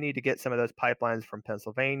continue to get some of those pipelines from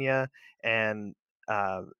Pennsylvania and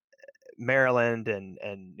Maryland and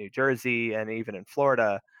New Jersey and even in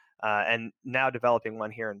Florida, and now developing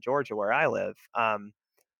one here in Georgia where I live,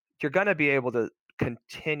 you're going to be able to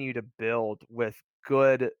continue to build with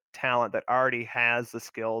good talent that already has the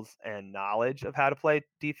skills and knowledge of how to play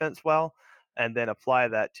defense well, and then apply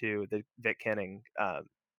that to the Vic Kenning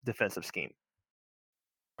defensive scheme.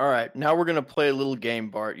 All right, now we're going to play a little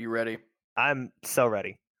game, Bart. You ready? I'm so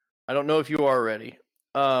ready. I don't know if you are ready.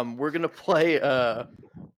 We're going to play a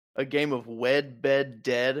game of Wed, Bed,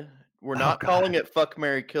 Dead. We're not calling it Fuck,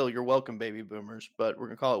 Marry, Kill. You're welcome, baby boomers. But we're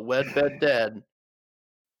going to call it Wed, Bed, Dead.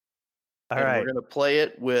 All right. We're going to play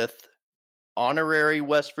it with honorary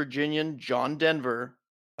West Virginian John Denver.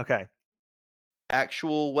 Okay.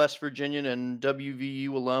 Actual West Virginian and WVU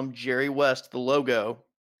alum Jerry West, the logo.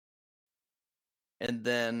 And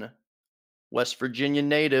then West Virginia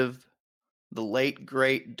native, the late,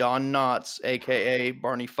 great Don Knotts, a.k.a.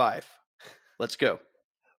 Barney Fife. Let's go.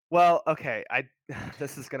 Well, okay.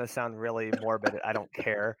 This is going to sound really morbid. I don't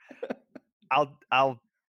care. I'll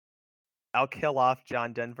kill off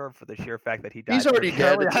John Denver for the sheer fact that he died. He's already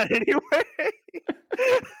dead anyway.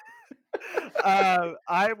 I'll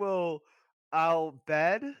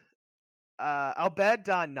bed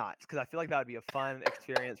Don Knotts, because I feel like that would be a fun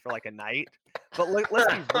experience for like a night. But let's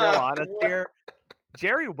be real honest here.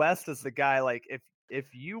 Jerry West is the guy. Like, if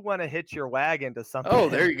you want to hitch your wagon to something, oh,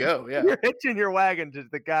 there you go. Yeah, you're hitching your wagon to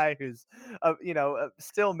the guy who's,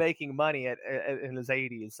 still making money in his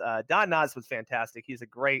 80s. Don Knotts was fantastic. He's a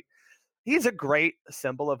great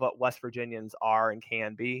symbol of what West Virginians are and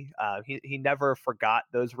can be. He never forgot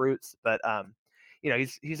those roots, but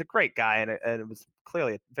he's a great guy, and was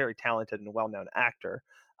clearly a very talented and well-known actor.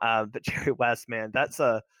 But Jerry West, man, that's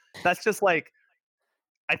just like,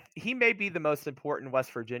 he may be the most important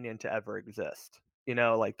West Virginian to ever exist.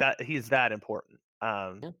 Like that, he's that important.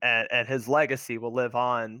 And his legacy will live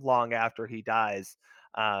on long after he dies.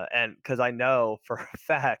 And because I know for a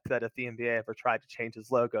fact that if the NBA ever tried to change his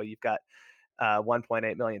logo, you've got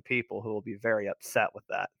 1.8 million people who will be very upset with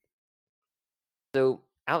that. So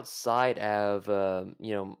outside of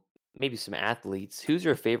maybe some athletes, who's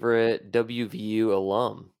your favorite WVU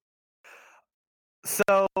alum?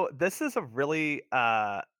 So this is a really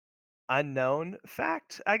unknown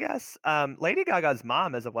fact, I guess. Lady Gaga's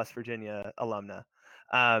mom is a West Virginia alumna.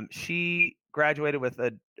 She graduated with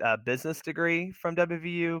a business degree from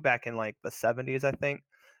WVU back in like the 70s, I think.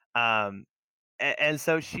 And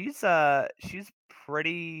so she's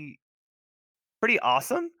pretty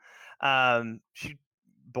awesome. She's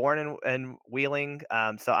born in Wheeling.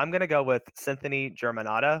 So I'm gonna go with Cynthia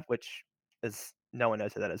Germanata, which is, no one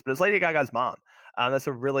knows who that is, but it's Lady Gaga's mom. That's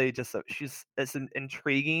it's an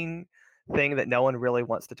intriguing thing that no one really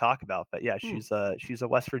wants to talk about. But yeah, she's a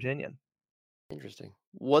West Virginian. Interesting.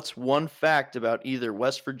 What's one fact about either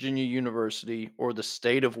West Virginia University or the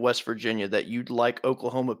state of West Virginia that you'd like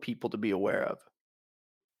Oklahoma people to be aware of?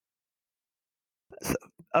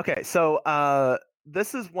 So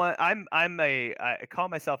this is one. I call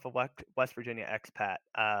myself a West Virginia expat.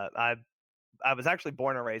 I was actually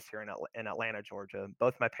born and raised here in Atlanta, Georgia.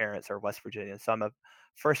 Both my parents are West Virginian, so I'm a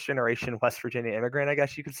first generation West Virginia immigrant, I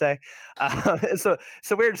guess you could say. So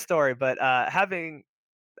it's a weird story, but having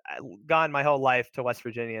gone my whole life to West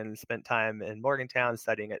Virginia and spent time in Morgantown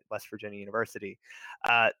studying at West Virginia University,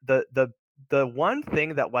 the one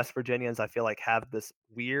thing that West Virginians I feel like have this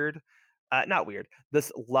weird, not weird,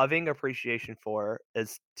 this loving appreciation for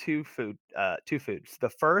is two foods. The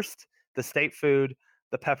first, the state food,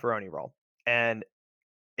 the pepperoni roll, and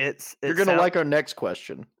You're gonna like our next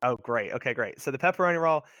question. Oh, great. Okay, great. So the pepperoni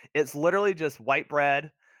roll, it's literally just white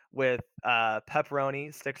bread with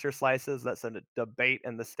pepperoni, sticks or slices. That's a debate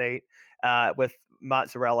in the state. With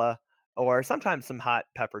mozzarella or sometimes some hot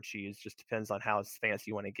pepper cheese. Just depends on how fancy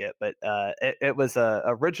you want to get. But it was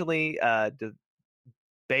originally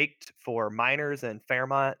baked for miners in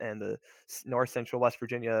Fairmont and the north central West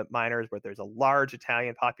Virginia miners, where there's a large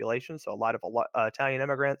Italian population. So a lot of Italian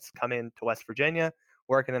immigrants come into West Virginia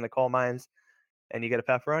working in the coal mines, and you get a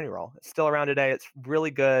pepperoni roll. It's still around today. It's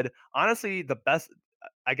really good. Honestly, the best.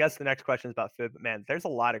 I guess the next question is about food, but man, there's a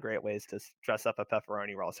lot of great ways to dress up a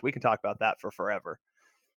pepperoni roll. So we can talk about that for forever.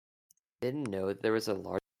 Didn't know that there was a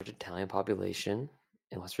large Italian population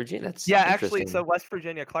in West Virginia. That's actually. So West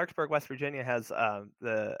Virginia, Clarksburg, West Virginia has I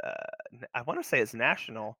want to say it's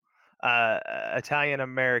national Italian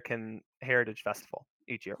American Heritage Festival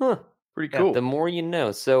each year. Huh. Pretty cool. The more you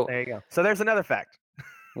know. So there you go. So there's another fact.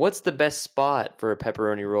 What's the best spot for a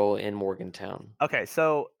pepperoni roll in Morgantown? Okay,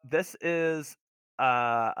 so this is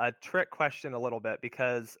a trick question a little bit,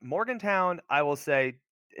 because Morgantown, I will say,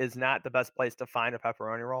 is not the best place to find a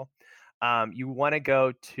pepperoni roll. You want to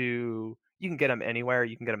go to, you can get them anywhere.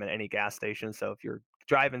 You can get them at any gas station. So if you're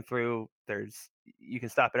driving through, you can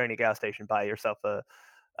stop at any gas station, buy yourself a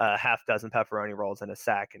half dozen pepperoni rolls in a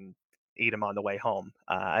sack and eat them on the way home.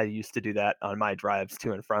 I used to do that on my drives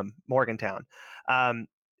to and from Morgantown.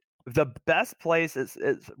 The best place is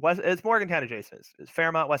Morgantown adjacent. It's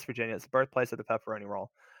Fairmont, West Virginia. It's the birthplace of the pepperoni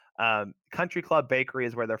roll. Country Club Bakery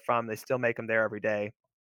is where they're from. They still make them there every day.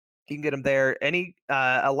 You can get them there.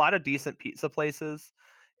 A lot of decent pizza places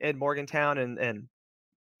in Morgantown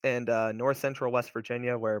and north central West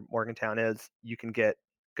Virginia, where Morgantown is. You can get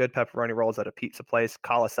good pepperoni rolls at a pizza place.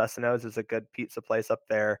 Colassesino's is a good pizza place up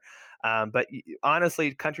there. But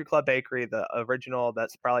honestly, Country Club Bakery, the original,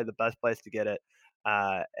 that's probably the best place to get it.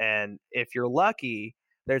 And if you're lucky,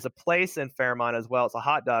 there's a place in Fairmont as well. It's a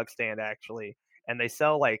hot dog stand, actually. And they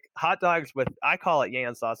sell like hot dogs with, I call it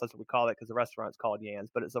Yan sauce. That's what we call it because the restaurant's called Yan's.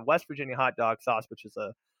 But it's a West Virginia hot dog sauce, which is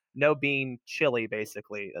a no bean chili,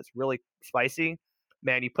 basically. That's really spicy.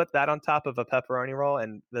 Man, you put that on top of a pepperoni roll,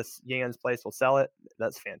 and this Yan's place will sell it.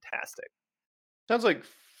 That's fantastic. Sounds like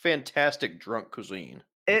fantastic drunk cuisine.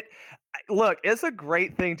 Look, it's a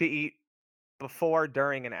great thing to eat before,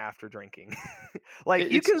 during, and after drinking.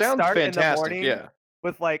 Like you can start in the morning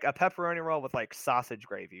with like a pepperoni roll with like sausage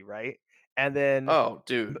gravy, right? And then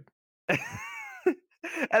dude.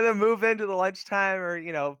 And then move into the lunchtime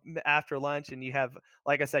or after lunch, and you have,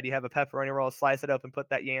 like I said, you have a pepperoni roll, slice it up and put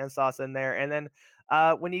that Yan sauce in there. And then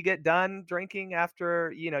when you get done drinking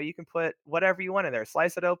after, you can put whatever you want in there.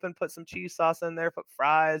 Slice it open, put some cheese sauce in there, put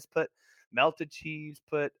fries, put melted cheese,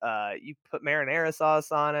 you put marinara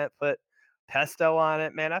sauce on it, put pesto on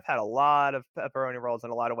it. Man, I've had a lot of pepperoni rolls in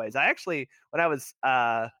a lot of ways. I actually, when I was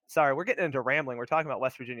sorry, we're getting into rambling. We're talking about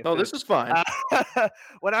West Virginia food. This is fine.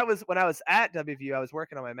 When I was at WVU, I was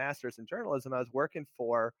working on my master's in journalism. I was working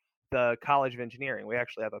for the College of Engineering. We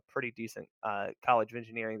actually have a pretty decent College of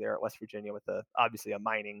Engineering there at West Virginia with obviously a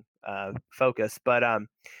mining focus. But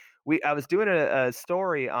I was doing a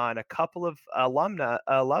story on a couple of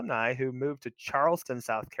alumni who moved to Charleston,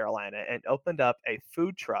 South Carolina, and opened up a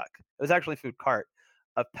food truck. It was actually a food cart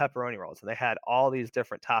of pepperoni rolls, and they had all these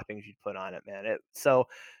different toppings you'd put on it, man. So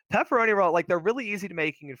pepperoni roll, like, they're really easy to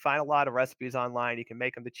make. You can find a lot of recipes online. You can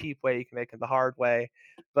make them the cheap way, you can make them the hard way,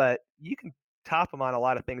 but you can top them on a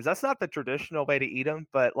lot of things. That's not the traditional way to eat them,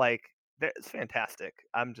 but like, it's fantastic.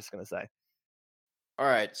 I'm just gonna say. All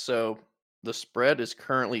right, so the spread is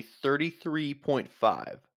currently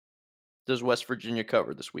 33.5. Does West Virginia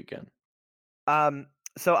cover this weekend?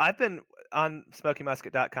 So I've been on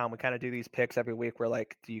SmokeyMusket.com. We kind of do these picks every week. We're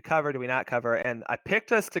like, do you cover? Do we not cover? And I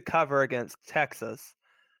picked us to cover against Texas,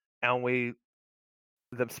 and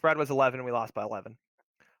the spread was 11, and we lost by 11.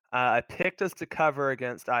 I picked us to cover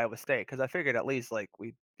against Iowa State because I figured at least like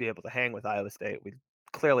we'd be able to hang with Iowa State. We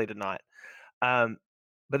clearly did not.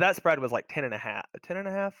 But that spread was like 10.5.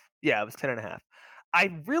 10.5? Yeah, it was 10.5.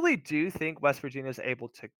 I really do think West Virginia is able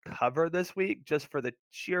to cover this week, just for the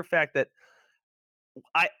sheer fact that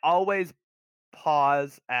I always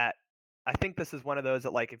pause at I think this is one of those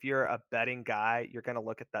that, like, if you're a betting guy, you're going to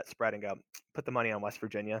look at that spread and go, put the money on West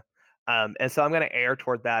Virginia. And so I'm going to err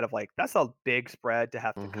toward that of like, that's a big spread to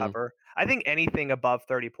have to cover. I think anything above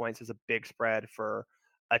 30 points is a big spread for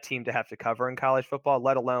a team to have to cover in college football,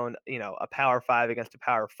 let alone, a Power 5 against a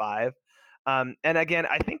Power 5. And again,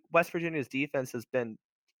 I think West Virginia's defense has been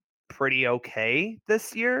pretty okay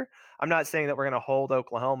this year. I'm not saying that we're going to hold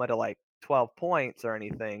Oklahoma to like 12 points or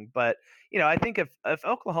anything, but I think if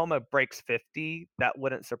Oklahoma breaks 50, that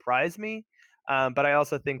wouldn't surprise me. But I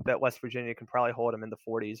also think that West Virginia can probably hold them in the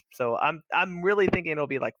 40s. So I'm really thinking it'll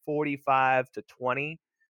be like 45-20,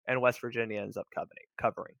 and West Virginia ends up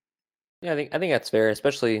covering. Yeah, I think that's fair,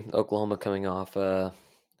 especially Oklahoma coming off a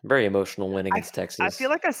very emotional win against Texas. I feel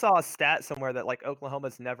like I saw a stat somewhere that like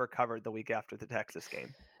Oklahoma's never covered the week after the Texas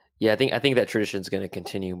game. Yeah, I think that tradition is going to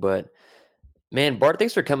continue. But man, Bart,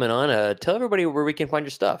 thanks for coming on. Tell everybody where we can find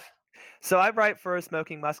your stuff. So I write for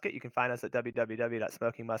Smoking Musket. You can find us at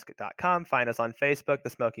www.smokingmusket.com. Find us on Facebook,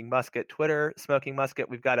 The Smoking Musket, Twitter, Smoking Musket.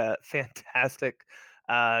 We've got a fantastic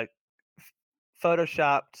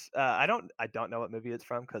photoshopped. I don't know what movie it's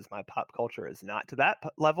from because my pop culture is not to that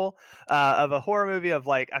level of a horror movie of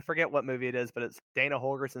like, I forget what movie it is, but it's Dana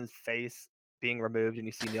Holgerson's face being removed and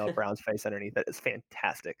you see Neil Brown's face underneath it. It's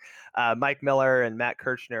fantastic. Mike Miller and Matt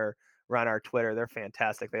Kirchner run our Twitter. They're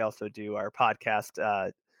fantastic. They also do our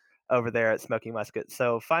podcast over there at Smoking Musket.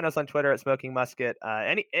 So find us on Twitter at Smoking Musket.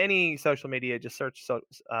 Any social media, just search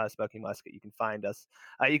Smoking Musket. You can find us.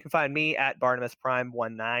 You can find me at Barnabas Prime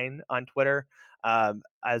 19 on Twitter.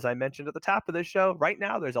 As I mentioned at the top of this show, right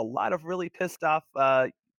now there's a lot of really pissed off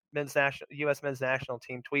U.S. men's national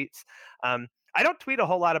team tweets. I don't tweet a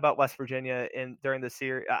whole lot about West Virginia during the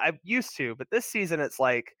series. I used to, but this season it's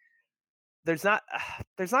like there's not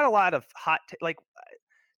a lot of hot like.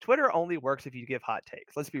 Twitter only works if you give hot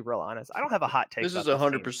takes. Let's be real honest. I don't have a hot take. This is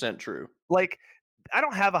 100% true. Like, I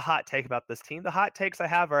don't have a hot take about this team. The hot takes I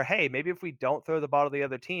have are, hey, maybe if we don't throw the ball to the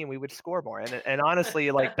other team, we would score more. And honestly,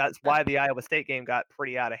 like that's why the Iowa State game got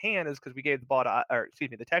pretty out of hand is because we gave the ball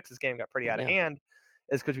the Texas game got pretty out of hand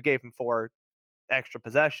is because we gave them 4 extra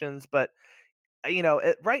possessions. But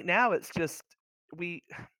right now it's just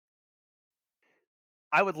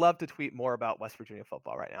I would love to tweet more about West Virginia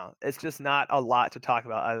football right now. It's just not a lot to talk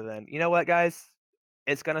about other than, you know what, guys?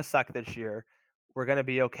 It's going to suck this year. We're going to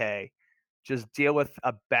be okay. Just deal with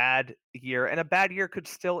a bad year. And a bad year could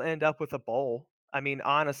still end up with a bowl. I mean,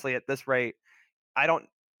 honestly, at this rate,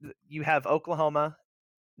 you have Oklahoma,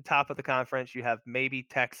 top of the conference. You have maybe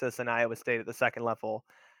Texas and Iowa State at the second level.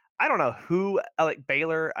 I don't know who, like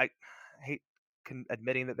Baylor. I hate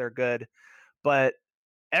admitting that they're good, but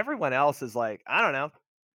everyone else is like, I don't know,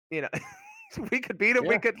 we could beat them. Yeah.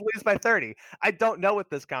 We could lose by 30. I don't know with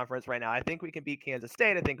this conference right now. I think we can beat Kansas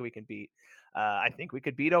State. I think we can beat, I think we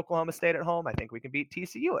could beat Oklahoma State at home. I think we can beat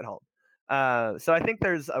TCU at home. So I think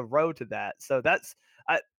there's a road to that. So that's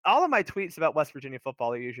all of my tweets about West Virginia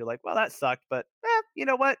football are usually like, well, that sucked, but you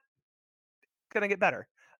know what? Gonna get better.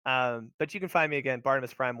 But you can find me again,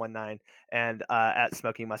 Barnabas Prime 19 and at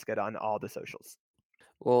Smoking Musket on all the socials.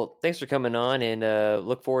 Well, thanks for coming on, and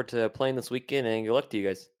look forward to playing this weekend, and good luck to you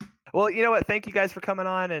guys. Well, you know what? Thank you guys for coming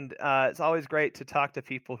on, and it's always great to talk to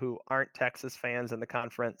people who aren't Texas fans in the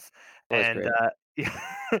conference. And yeah,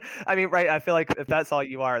 I mean, right? I feel like if that's all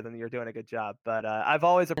you are, then you're doing a good job. But I've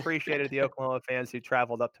always appreciated the Oklahoma fans who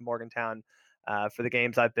traveled up to Morgantown for the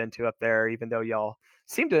games I've been to up there, even though y'all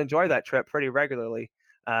seem to enjoy that trip pretty regularly.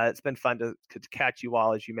 It's been fun to catch you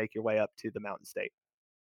all as you make your way up to the Mountain State.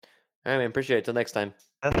 All right, man. Appreciate it. Till next time.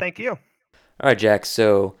 Thank you. All right, Jack.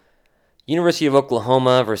 So, University of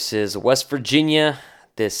Oklahoma versus West Virginia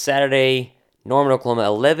this Saturday. Norman, Oklahoma,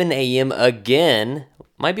 11 a.m. again.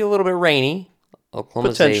 Might be a little bit rainy.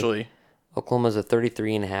 Oklahoma's a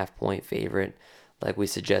 33.5 point favorite, like we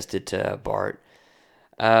suggested to Bart.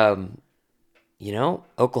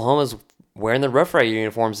 Oklahoma's wearing the Rough Rider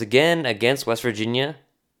uniforms again against West Virginia.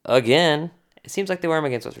 Again. It seems like they wear them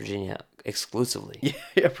against West Virginia exclusively.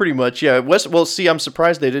 Yeah, pretty much. Yeah, I'm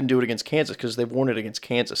surprised they didn't do it against Kansas because they've worn it against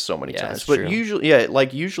Kansas so many times. But usually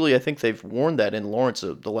I think they've worn that in Lawrence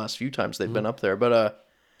the last few times they've been up there. But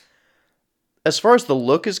as far as the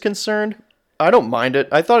look is concerned, I don't mind it.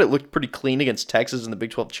 I thought it looked pretty clean against Texas in the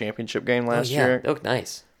Big 12 championship game last year. It looked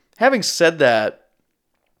nice. Having said that,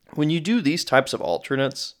 when you do these types of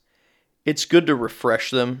alternates, it's good to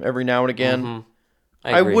refresh them every now and again. Mm-hmm.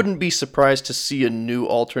 I wouldn't be surprised to see a new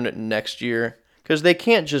alternate next year because they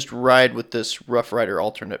can't just ride with this Rough Rider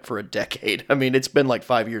alternate for a decade. I mean, it's been like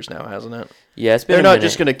 5 years now, hasn't it? Yeah, it's been. They're not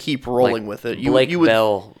just going to keep rolling with it. Blake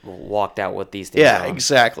Bell walked out with these things. Yeah,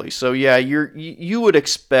 exactly. So yeah, you would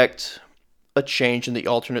expect a change in the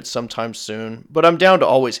alternate sometime soon, but I'm down to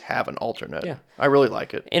always have an alternate. Yeah. I really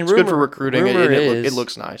like it. And It's good for recruiting, and it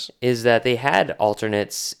looks nice. Is that they had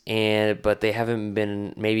alternates, but they haven't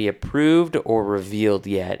been maybe approved or revealed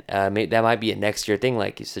yet. That might be a next year thing,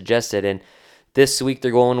 like you suggested. And this week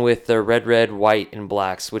they're going with the red, white, and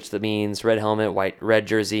blacks, which that means red helmet, red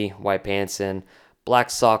jersey, white pants, and black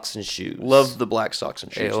socks and shoes. Love the black socks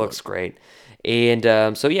and shoes. It looks great.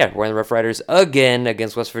 And so, yeah, we're in the Rough Riders again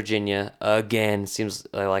against West Virginia. Again, seems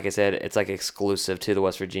like I said, it's like exclusive to the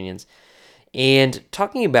West Virginians. And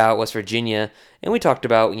talking about West Virginia, and we talked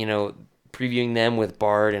about, previewing them with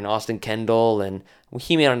Bart and Austin Kendall, and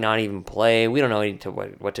he may not even play. We don't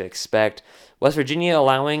know what to expect. West Virginia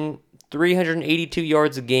allowing 382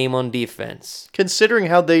 yards a game on defense. Considering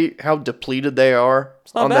how depleted they are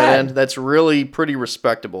on bad. that end, that's really pretty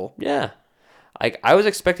respectable. Yeah. I was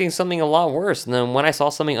expecting something a lot worse, and then when I saw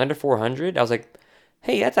something under 400, I was like,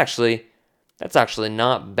 "Hey, that's actually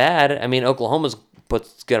not bad." I mean, Oklahoma's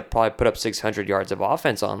gonna probably put up 600 yards of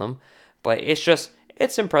offense on them, but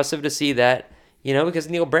it's impressive to see that, because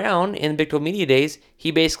Neil Brown in the Big 12 Media Days, he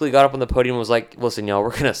basically got up on the podium and was like, "Listen, y'all,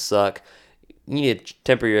 we're gonna suck. You need to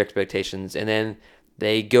temper your expectations." And then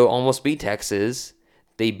they go almost beat Texas.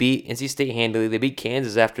 They beat NC State handily. They beat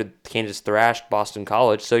Kansas after Kansas thrashed Boston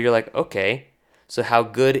College. So you're like, okay. So how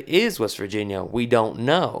good is West Virginia? We don't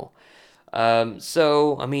know.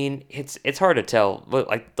 So I mean, it's hard to tell.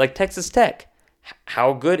 Like Texas Tech,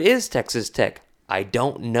 how good is Texas Tech? I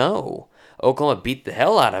don't know. Oklahoma beat the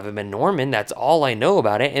hell out of them in Norman. That's all I know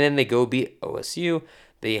about it. And then they go beat OSU.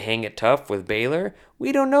 They hang it tough with Baylor.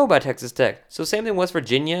 We don't know about Texas Tech. So same thing with West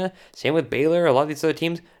Virginia. Same with Baylor. A lot of these other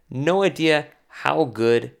teams. No idea how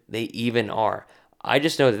good they even are. I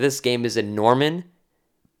just know that this game is in Norman.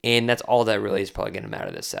 And that's all that really is probably going to matter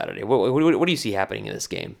this Saturday. What do you see happening in this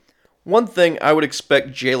game? One thing, I would expect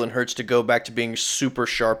Jalen Hurts to go back to being super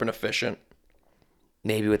sharp and efficient.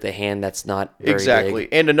 Maybe with a hand that's not very exactly.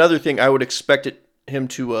 big. And another thing, I would expect him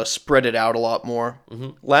to spread it out a lot more.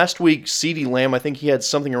 Mm-hmm. Last week, CeeDee Lamb, I think he had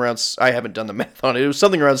something around, I haven't done the math on it, it was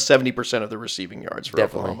something around 70% of the receiving yards for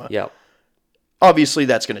Oklahoma. Yep. Obviously,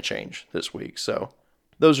 that's going to change this week. So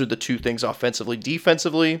those are the two things offensively.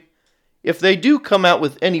 Defensively, if they do come out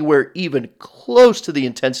with anywhere even close to the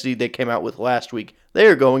intensity they came out with last week, they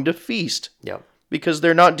are going to feast. Yep. Because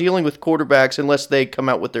they're not dealing with quarterbacks unless they come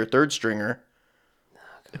out with their third stringer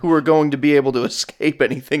who are going to be able to escape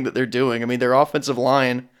anything that they're doing. I mean, their offensive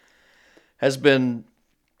line has been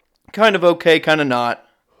kind of okay, kind of not.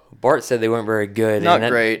 Bart said they weren't very good.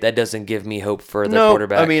 Not great. That doesn't give me hope for the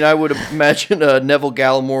quarterback. I mean, I would imagine Neville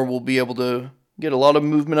Gallimore will be able to get a lot of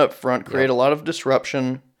movement up front, create a lot of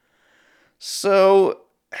disruption. So,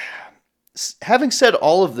 having said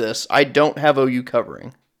all of this, I don't have OU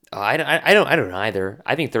covering. I don't either.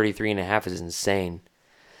 I think 33.5 is insane.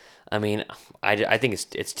 I mean, I think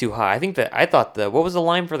it's too high. I thought what was the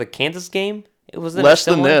line for the Kansas game? It was less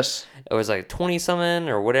than this. It was like 20 something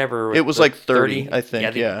or whatever. It was like 30, I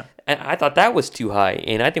think. Yeah. And I thought that was too high,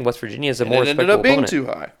 and I think West Virginia is a more respectable opponent. It ended up being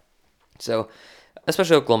opponent. too high. So,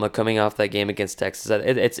 especially Oklahoma coming off that game against Texas,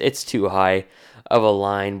 it's too high of a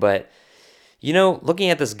line, but.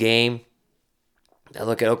 Looking at this game, I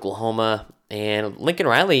look at Oklahoma and Lincoln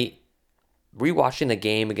Riley rewatching the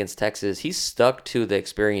game against Texas. He's stuck to the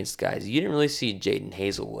experienced guys. You didn't really see Jaden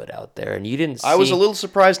Hazelwood out there, and you didn't. I was a little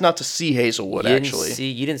surprised not to see Hazelwood. You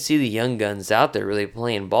didn't see the young guns out there really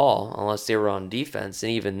playing ball unless they were on defense,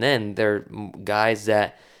 and even then, they're guys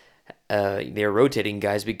that. They're rotating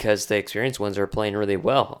guys because the experienced ones are playing really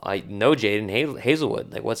well. I know Jaden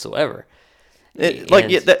Hazelwood whatsoever. Like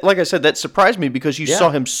I said, that surprised me because you saw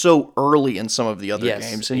him so early in some of the other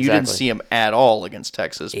games, and you didn't see him at all against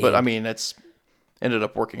Texas. But I mean, it's ended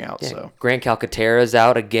up working out. So Grant Calcaterra's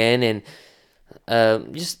out again, and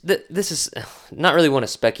this is not really want to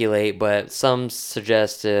speculate, but some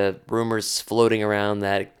suggest rumors floating around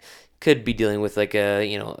that could be dealing with like a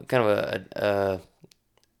kind of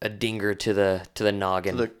a dinger to the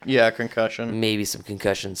noggin. Concussion. Maybe some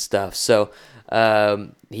concussion stuff. So.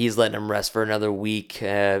 He's letting him rest for another week.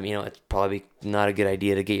 It's probably not a good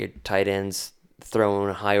idea to get your tight ends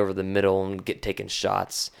thrown high over the middle and get taking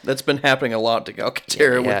shots. That's been happening a lot to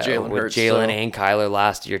Calcaterra with Jalen Hurts. With Jalen and Kyler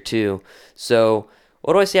last year too. So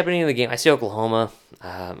what do I see happening in the game? I see Oklahoma.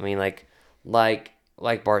 I mean, like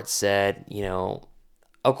Bart said,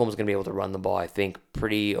 Oklahoma's going to be able to run the ball, I think,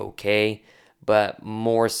 pretty okay. But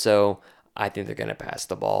more so, I think they're going to pass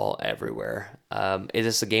the ball everywhere. Is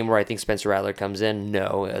this a game where I think Spencer Rattler comes in?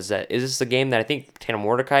 No. Is this a game that I think Tanner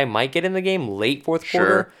Mordecai might get in the game late fourth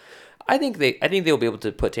quarter? I think they'll be able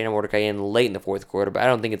to put Tanner Mordecai in late in the fourth quarter, but I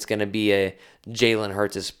don't think it's going to be a Jalen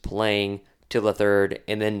Hurts is playing till the third,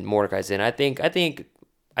 and then Mordecai's in. I think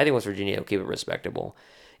West Virginia will keep it respectable.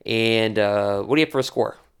 And what do you have for a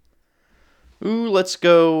score? Ooh, let's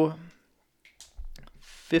go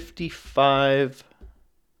 55.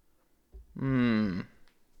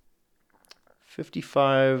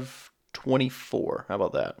 55-24. How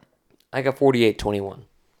about that? I got 48-21.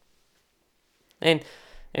 And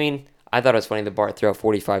I mean, I thought it was funny that Bart threw out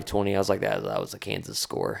 45-20. I was like, that was a Kansas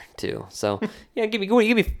score too. So yeah, give me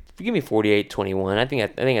 48-21. I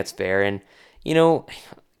think that's fair. And you know,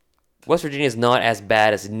 West Virginia is not as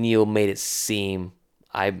bad as Neal made it seem.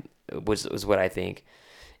 Was what I think,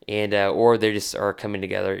 and or they just are coming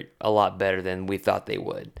together a lot better than we thought they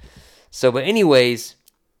would. So, but anyways,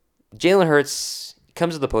 Jalen Hurts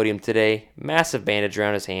comes to the podium today, massive bandage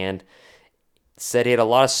around his hand. Said he had a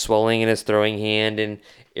lot of swelling in his throwing hand, and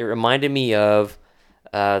it reminded me of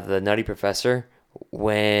the Nutty Professor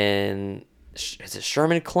when is it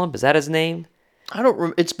Sherman Klump? Is that his name? I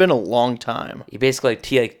don't. It's been a long time. He basically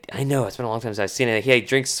I know it's been a long time since I've seen it. He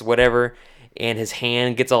drinks whatever, and his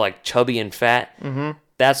hand gets all like chubby and fat. Mm-hmm.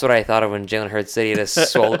 That's what I thought of when Jalen Hurts said he had his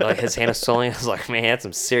hand is swollen. I was like, man, that's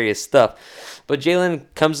some serious stuff. But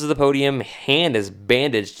Jalen comes to the podium, hand is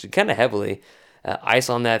bandaged kind of heavily, ice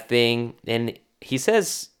on that thing, and he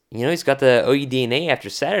says, you know, he's got the OU DNA after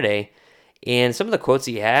Saturday, and some of the quotes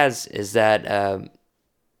he has is that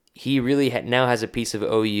he really now has a piece of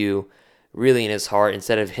OU really in his heart,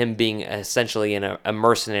 instead of him being essentially a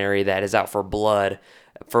mercenary that is out for blood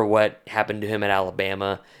for what happened to him at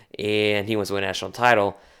Alabama, and he wants to win a national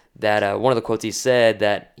title. That one of the quotes he said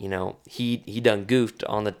that, you know, he done goofed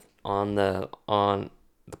on the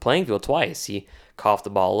playing field twice. He coughed the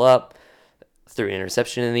ball up, threw an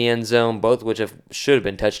interception in the end zone, both which should have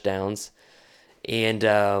been touchdowns. And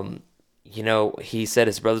you know, he said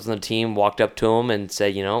his brothers on the team walked up to him and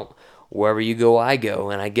said, you know, wherever you go, I go.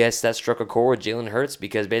 And I guess that struck a chord with Jalen Hurts,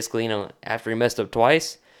 because basically, you know, after he messed up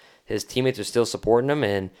twice, his teammates are still supporting him,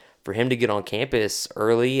 and for him to get on campus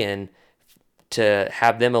early and to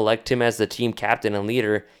have them elect him as the team captain and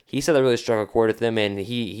leader, he said that really struck a chord with them, and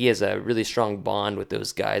he has a really strong bond with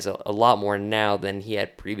those guys, a lot more now than he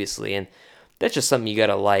had previously, and that's just something you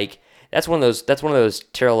gotta like. That's one of those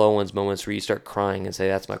Terrell Owens moments where you start crying and say,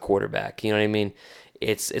 "That's my quarterback." You know what I mean?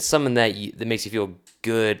 It's something that makes you feel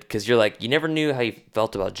good, because you're like, you never knew how you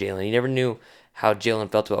felt about Jalen. You never knew how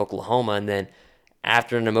Jalen felt about Oklahoma, and then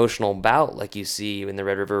after an emotional bout like you see in the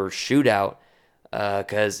Red River Shootout,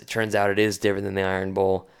 because it turns out it is different than the Iron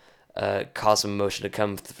Bowl, caused some emotion to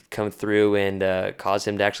come through, and caused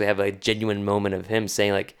him to actually have a genuine moment of him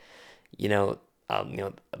saying, like, you know,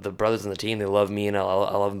 the brothers on the team, they love me, and I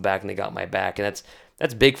love them back, and they got my back, and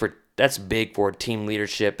that's big for team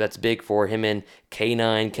leadership. That's big for him and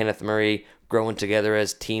K9, Kenneth Murray, growing together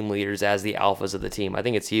as team leaders, as the alphas of the team. I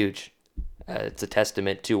think it's huge. It's a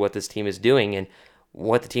testament to what this team is doing and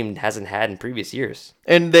what the team hasn't had in previous years.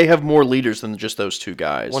 And they have more leaders than just those two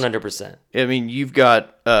guys. 100%. I mean, you've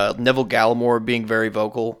got Neville Gallimore being very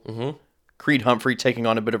vocal. Mm-hmm. Creed Humphrey taking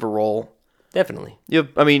on a bit of a role. Definitely.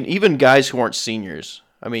 I mean, even guys who aren't seniors.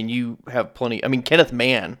 I mean, you have plenty. I mean, Kenneth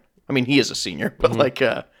Mann. I mean, he is a senior,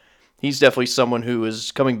 but he's definitely someone who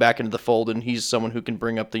is coming back into the fold, and he's someone who can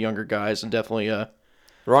bring up the younger guys, and definitely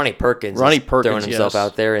Ronnie Perkins throwing himself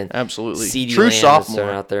out there, and absolutely CeeDee true Lamb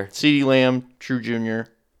sophomore out there. CeeDee Lamb, true junior,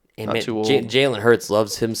 and not too old. Jalen Hurts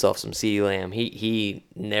loves himself some CeeDee Lamb. He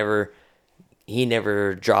never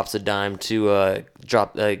drops a dime to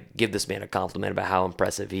give this man a compliment about how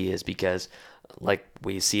impressive he is, because like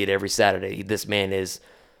we see it every Saturday, this man is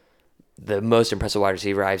the most impressive wide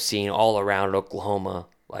receiver I've seen all around Oklahoma,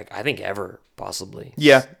 like I think ever, possibly.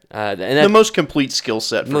 Yeah, and the most complete skill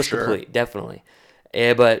set for most sure. complete, definitely.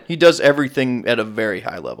 But he does everything at a very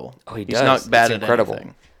high level. Oh, he He's does. not bad It's at incredible.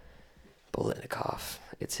 anything. Bolitnikoff,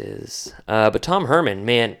 it's his. But Tom Herman,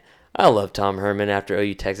 man, I love Tom Herman after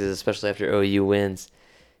OU Texas, especially after OU wins.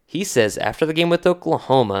 He says after the game with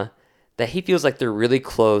Oklahoma that he feels like they're really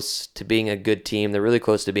close to being a good team. They're really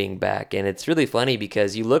close to being back. And it's really funny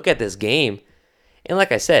because you look at this game, and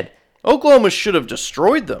like I said, Oklahoma should have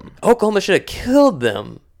destroyed them. Oklahoma should have killed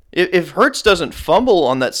them. If Hurts doesn't fumble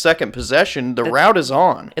on that second possession, the route is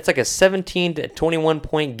on. It's like a 17 to 21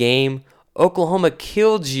 point game. Oklahoma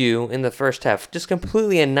killed you in the first half, just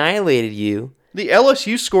completely annihilated you. The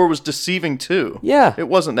LSU score was deceiving too. Yeah. It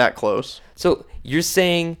wasn't that close. So you're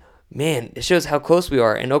saying, man, it shows how close we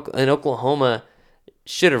are, and Oklahoma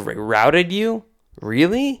should have routed you?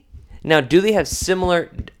 Really? Now, do they have similar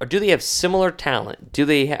talent?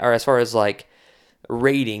 Or as far as like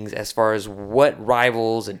ratings, as far as what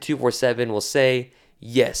Rivals and 247 will say,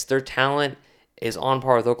 yes, their talent is on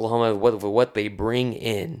par with Oklahoma with what they bring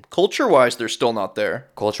in. Culture-wise, they're still not there.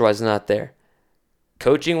 Culture-wise, not there.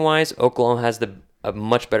 Coaching-wise, Oklahoma has a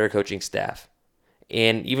much better coaching staff.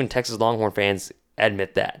 And even Texas Longhorn fans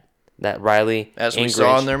admit that Riley As and we saw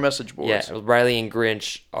Grinch- on their message boards. Yeah, Riley and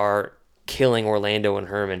Grinch are killing Orlando and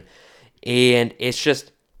Herman. And it's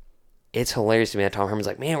hilarious to me that Tom Herman's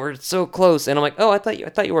like, man, we're so close. And I'm like, oh, I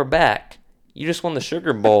thought you were back. You just won the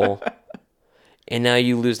Sugar Bowl. And now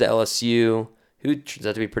you lose to LSU, who turns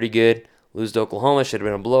out to be pretty good. Lose to Oklahoma, should have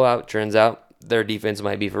been a blowout. Turns out their defense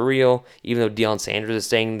might be for real. Even though Deion Sanders is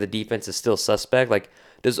saying the defense is still suspect. Like,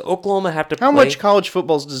 does Oklahoma have to How play... much college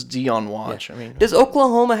football does Dion watch? Yeah. I mean, does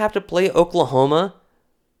Oklahoma have to play Oklahoma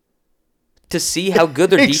to see how good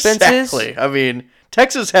their defense is? Exactly. I mean,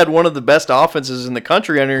 Texas had one of the best offenses in the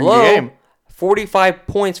country entering the game. 45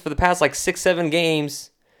 points for the past 6-7 games.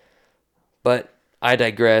 But I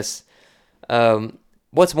digress.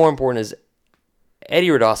 What's more important is Eddie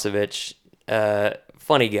Radosevich,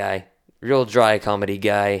 funny guy, real dry comedy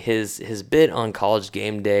guy. His bit on College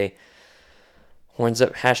Game Day, horns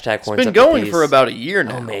up, hashtag horns up. It's been going for about a year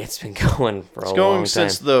now. Oh man, it's been going for a long time. It's going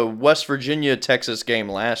since the West Virginia-Texas game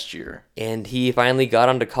last year. And he finally got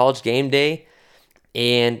onto College Game Day,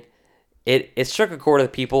 and it struck a chord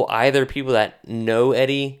with people, either people that know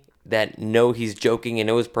Eddie, that know he's joking and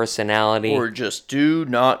know his personality, Or just do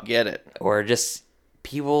not get it. or just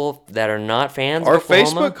people that are not fans Our of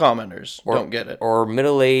Oklahoma, Facebook commenters don't get it. or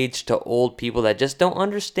middle-aged to old people that just don't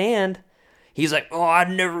understand. He's like, oh,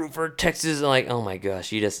 I'd never root for Texas. And like, oh my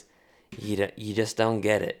gosh, you just don't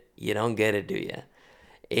get it. You don't get it, do you?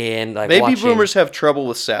 And like, Baby boomers have trouble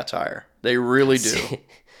with satire. They really do.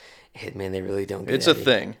 Man, they really don't get it. It's a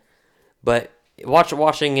thing. But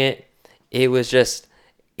watching it, it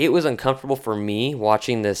was uncomfortable for me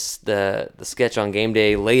watching the sketch on Game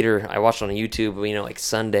Day. Later, I watched it on YouTube,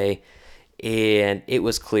 Sunday, and it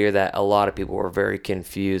was clear that a lot of people were very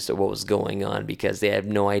confused at what was going on because they had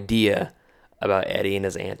no idea about Eddie and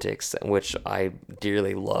his antics, which I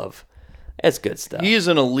dearly love. It's good stuff. He is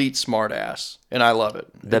an elite smartass, and I love it.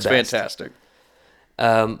 It's best. fantastic.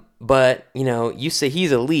 But, you say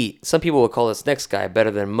he's elite. Some people would call this next guy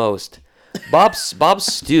better than most. Bob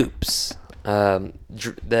Stoops.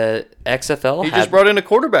 The XFL. He just brought in a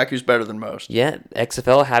quarterback who's better than most. Yeah,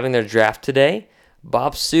 XFL having their draft today.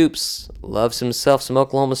 Bob Stoops loves himself some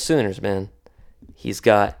Oklahoma Sooners, man. He's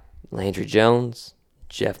got Landry Jones,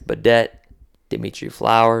 Jeff Badette, Dimitri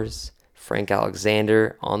Flowers, Frank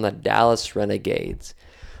Alexander on the Dallas Renegades.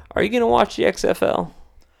 Are you going to watch the XFL?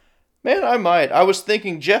 Man, I might. I was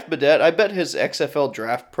thinking Jeff Badette. I bet his XFL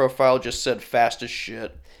draft profile just said fast as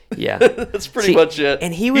shit. Yeah. That's pretty much it.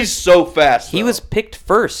 And he's so fast, though. He was picked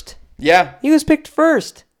first. Yeah. He was picked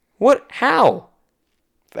first. What? How?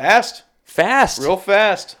 Fast. Fast. Real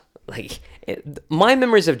fast. My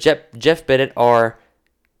memories of Jeff Badette are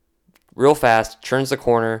real fast, turns the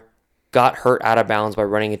corner, got hurt out of bounds by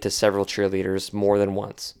running into several cheerleaders more than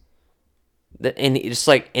once. And it's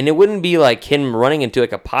and it wouldn't be like him running into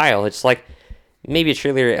a pile. It's like maybe a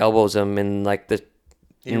cheerleader elbows him in the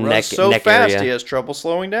he runs so neck fast area. he has trouble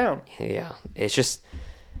slowing down. Yeah, it's just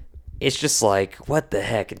like, what the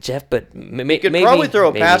heck, Jeff? But he could probably throw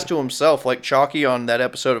a pass to himself, like Chalky on that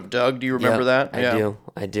episode of Doug. Do you remember that?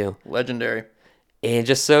 I do. Legendary. And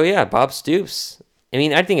just Bob Stoops. I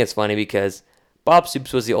mean, I think it's funny because Bob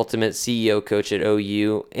Stoops was the ultimate CEO coach at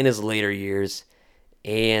OU in his later years,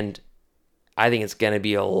 and I think it's going to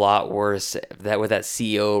be a lot worse with that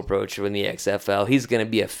CEO approach in the XFL. He's going to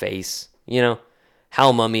be a face.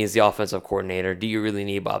 Hal Mummy is the offensive coordinator. Do you really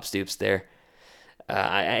need Bob Stoops there?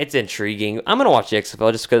 It's intriguing. I'm going to watch the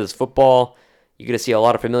XFL just because it's football. You get to see a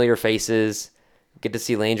lot of familiar faces. Get to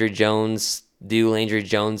see Landry Jones do Landry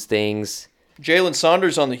Jones things. Jalen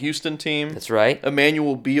Saunders on the Houston team. That's right.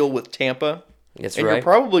 Emmanuel Beal with Tampa. That's and right. You're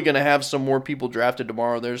probably going to have some more people drafted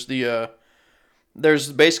tomorrow. There's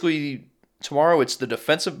basically tomorrow it's the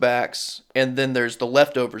defensive backs, and then there's the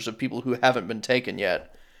leftovers of people who haven't been taken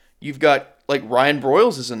yet. You've got Ryan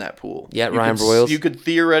Broyles is in that pool. Yeah, Ryan Broyles. You could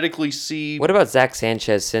theoretically see. What about Zach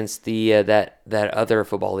Sanchez since the that other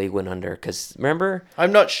football league went under? Because remember,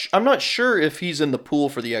 I'm not sure if he's in the pool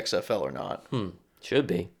for the XFL or not. Should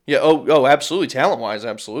be. Yeah. Oh, absolutely. Talent wise,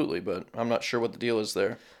 absolutely. But I'm not sure what the deal is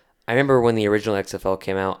there. I remember when the original XFL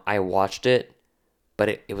came out. I watched it, but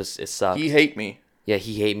it sucked. He hate me. Yeah,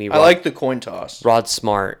 he hate me. I like the coin toss. Rod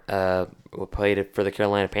Smart played it for the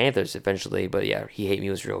Carolina Panthers eventually, but yeah, He Hate Me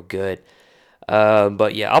was real good.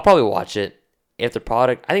 But yeah, I'll probably watch it. I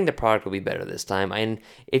think the product will be better this time. And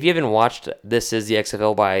if you haven't watched This Is the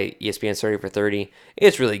XFL by ESPN's 30 for 30,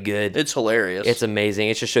 it's really good. It's hilarious. It's amazing.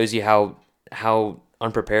 It just shows you how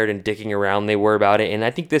unprepared and dicking around they were about it. And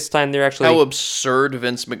I think this time they're actually How absurd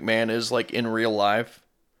Vince McMahon is, like, in real life.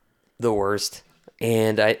 the worst.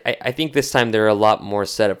 And I think this time they're a lot more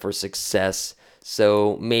set up for success.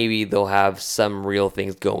 So maybe they'll have some real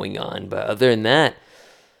things going on. But other than that,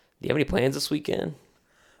 do you have any plans this weekend?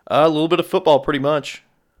 A little bit of football, pretty much.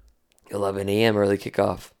 11 a.m. early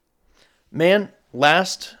kickoff. Man,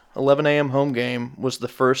 last 11 a.m. home game was the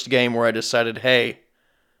first game where I decided, hey,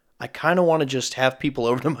 I kind of want to just have people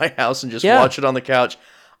over to my house and just watch it on the couch.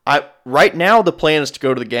 Right now, the plan is to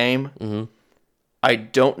go to the game. Mm-hmm. I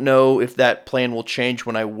don't know if that plan will change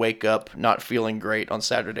when I wake up not feeling great on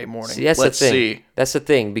Saturday morning. See, Let's see. That's the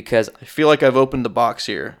thing, because I feel like I've opened the box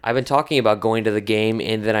here. I've been talking about going to the game,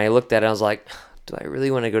 and then I looked at it and I was like, do I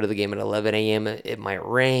really want to go to the game at 11 a.m.? It might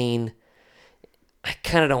rain. I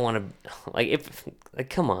kind of don't want to,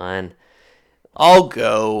 come on. I'll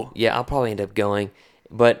go. Yeah, I'll probably end up going.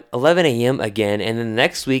 But 11 a.m. again, and then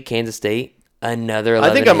next week, Kansas State, another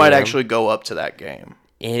 11 I think I might a.m.. actually go up to that game.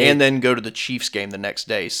 And then go to the Chiefs game the next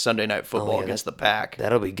day, Sunday Night Football against the Pack.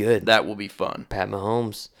 That'll be good. That will be fun. Pat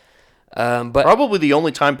Mahomes. But probably the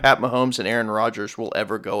only time Pat Mahomes and Aaron Rodgers will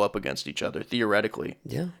ever go up against each other, theoretically.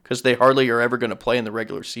 Yeah. Because they hardly are ever going to play in the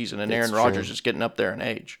regular season, and That's Aaron Rodgers is getting up there in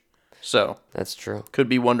age. So that's true. Could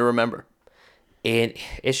be one to remember. And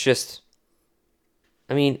it's just,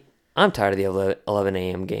 I mean, I'm tired of the 11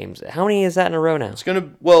 a.m. games. How many is that in a row now?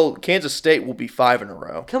 Kansas State will be 5 in a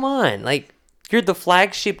row. Come on, you're the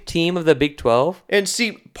flagship team of the Big 12. And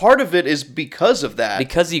see, part of it is because of that.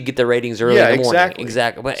 Because you get the ratings early in the morning.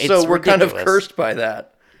 Exactly. But so we're kind of cursed by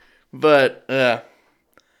that. But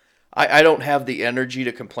I don't have the energy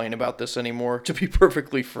to complain about this anymore, to be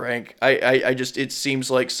perfectly frank. I just, it seems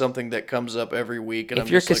like something that comes up every week. And if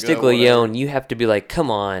you're Castiglione, you have to be like, come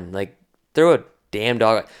on, throw a damn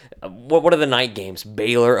dog. What are the night games?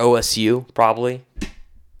 Baylor, OSU, probably.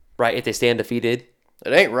 Right, if they stay undefeated.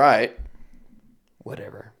 It ain't right.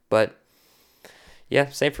 Whatever. But, yeah,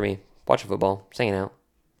 same for me. Watching football, just hanging out.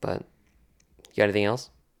 But, you got anything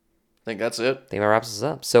else? I think that's it. I think that wraps us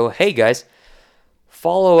up. So, hey, guys,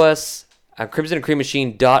 follow us at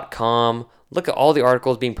crimsonandcreammachine.com. Look at all the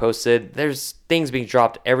articles being posted. There's things being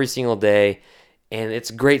dropped every single day, and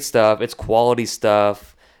it's great stuff. It's quality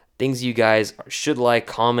stuff. Things you guys should like,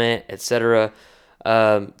 comment, etc.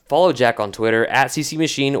 Follow Jack on Twitter at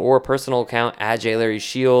CCMachine or personal account at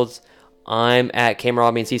JLarryShields. I'm at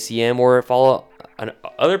Cameron and CCM, or follow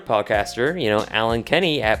another podcaster, Alan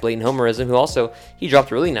Kenny at Blatant Homerism, who also, he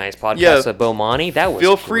dropped a really nice podcast with Bomani. That was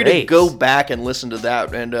Feel free great. to go back and listen to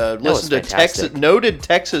that, and listen to noted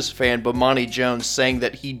Texas fan Bomani Jones saying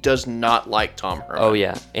that he does not like Tom Herman. Oh,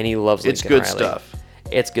 yeah, and he loves Lincoln It's good Riley. stuff.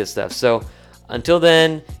 It's good stuff. So, until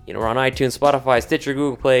then, we're on iTunes, Spotify, Stitcher,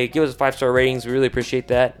 Google Play. Give us 5-star ratings. We really appreciate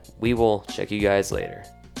that. We will check you guys later.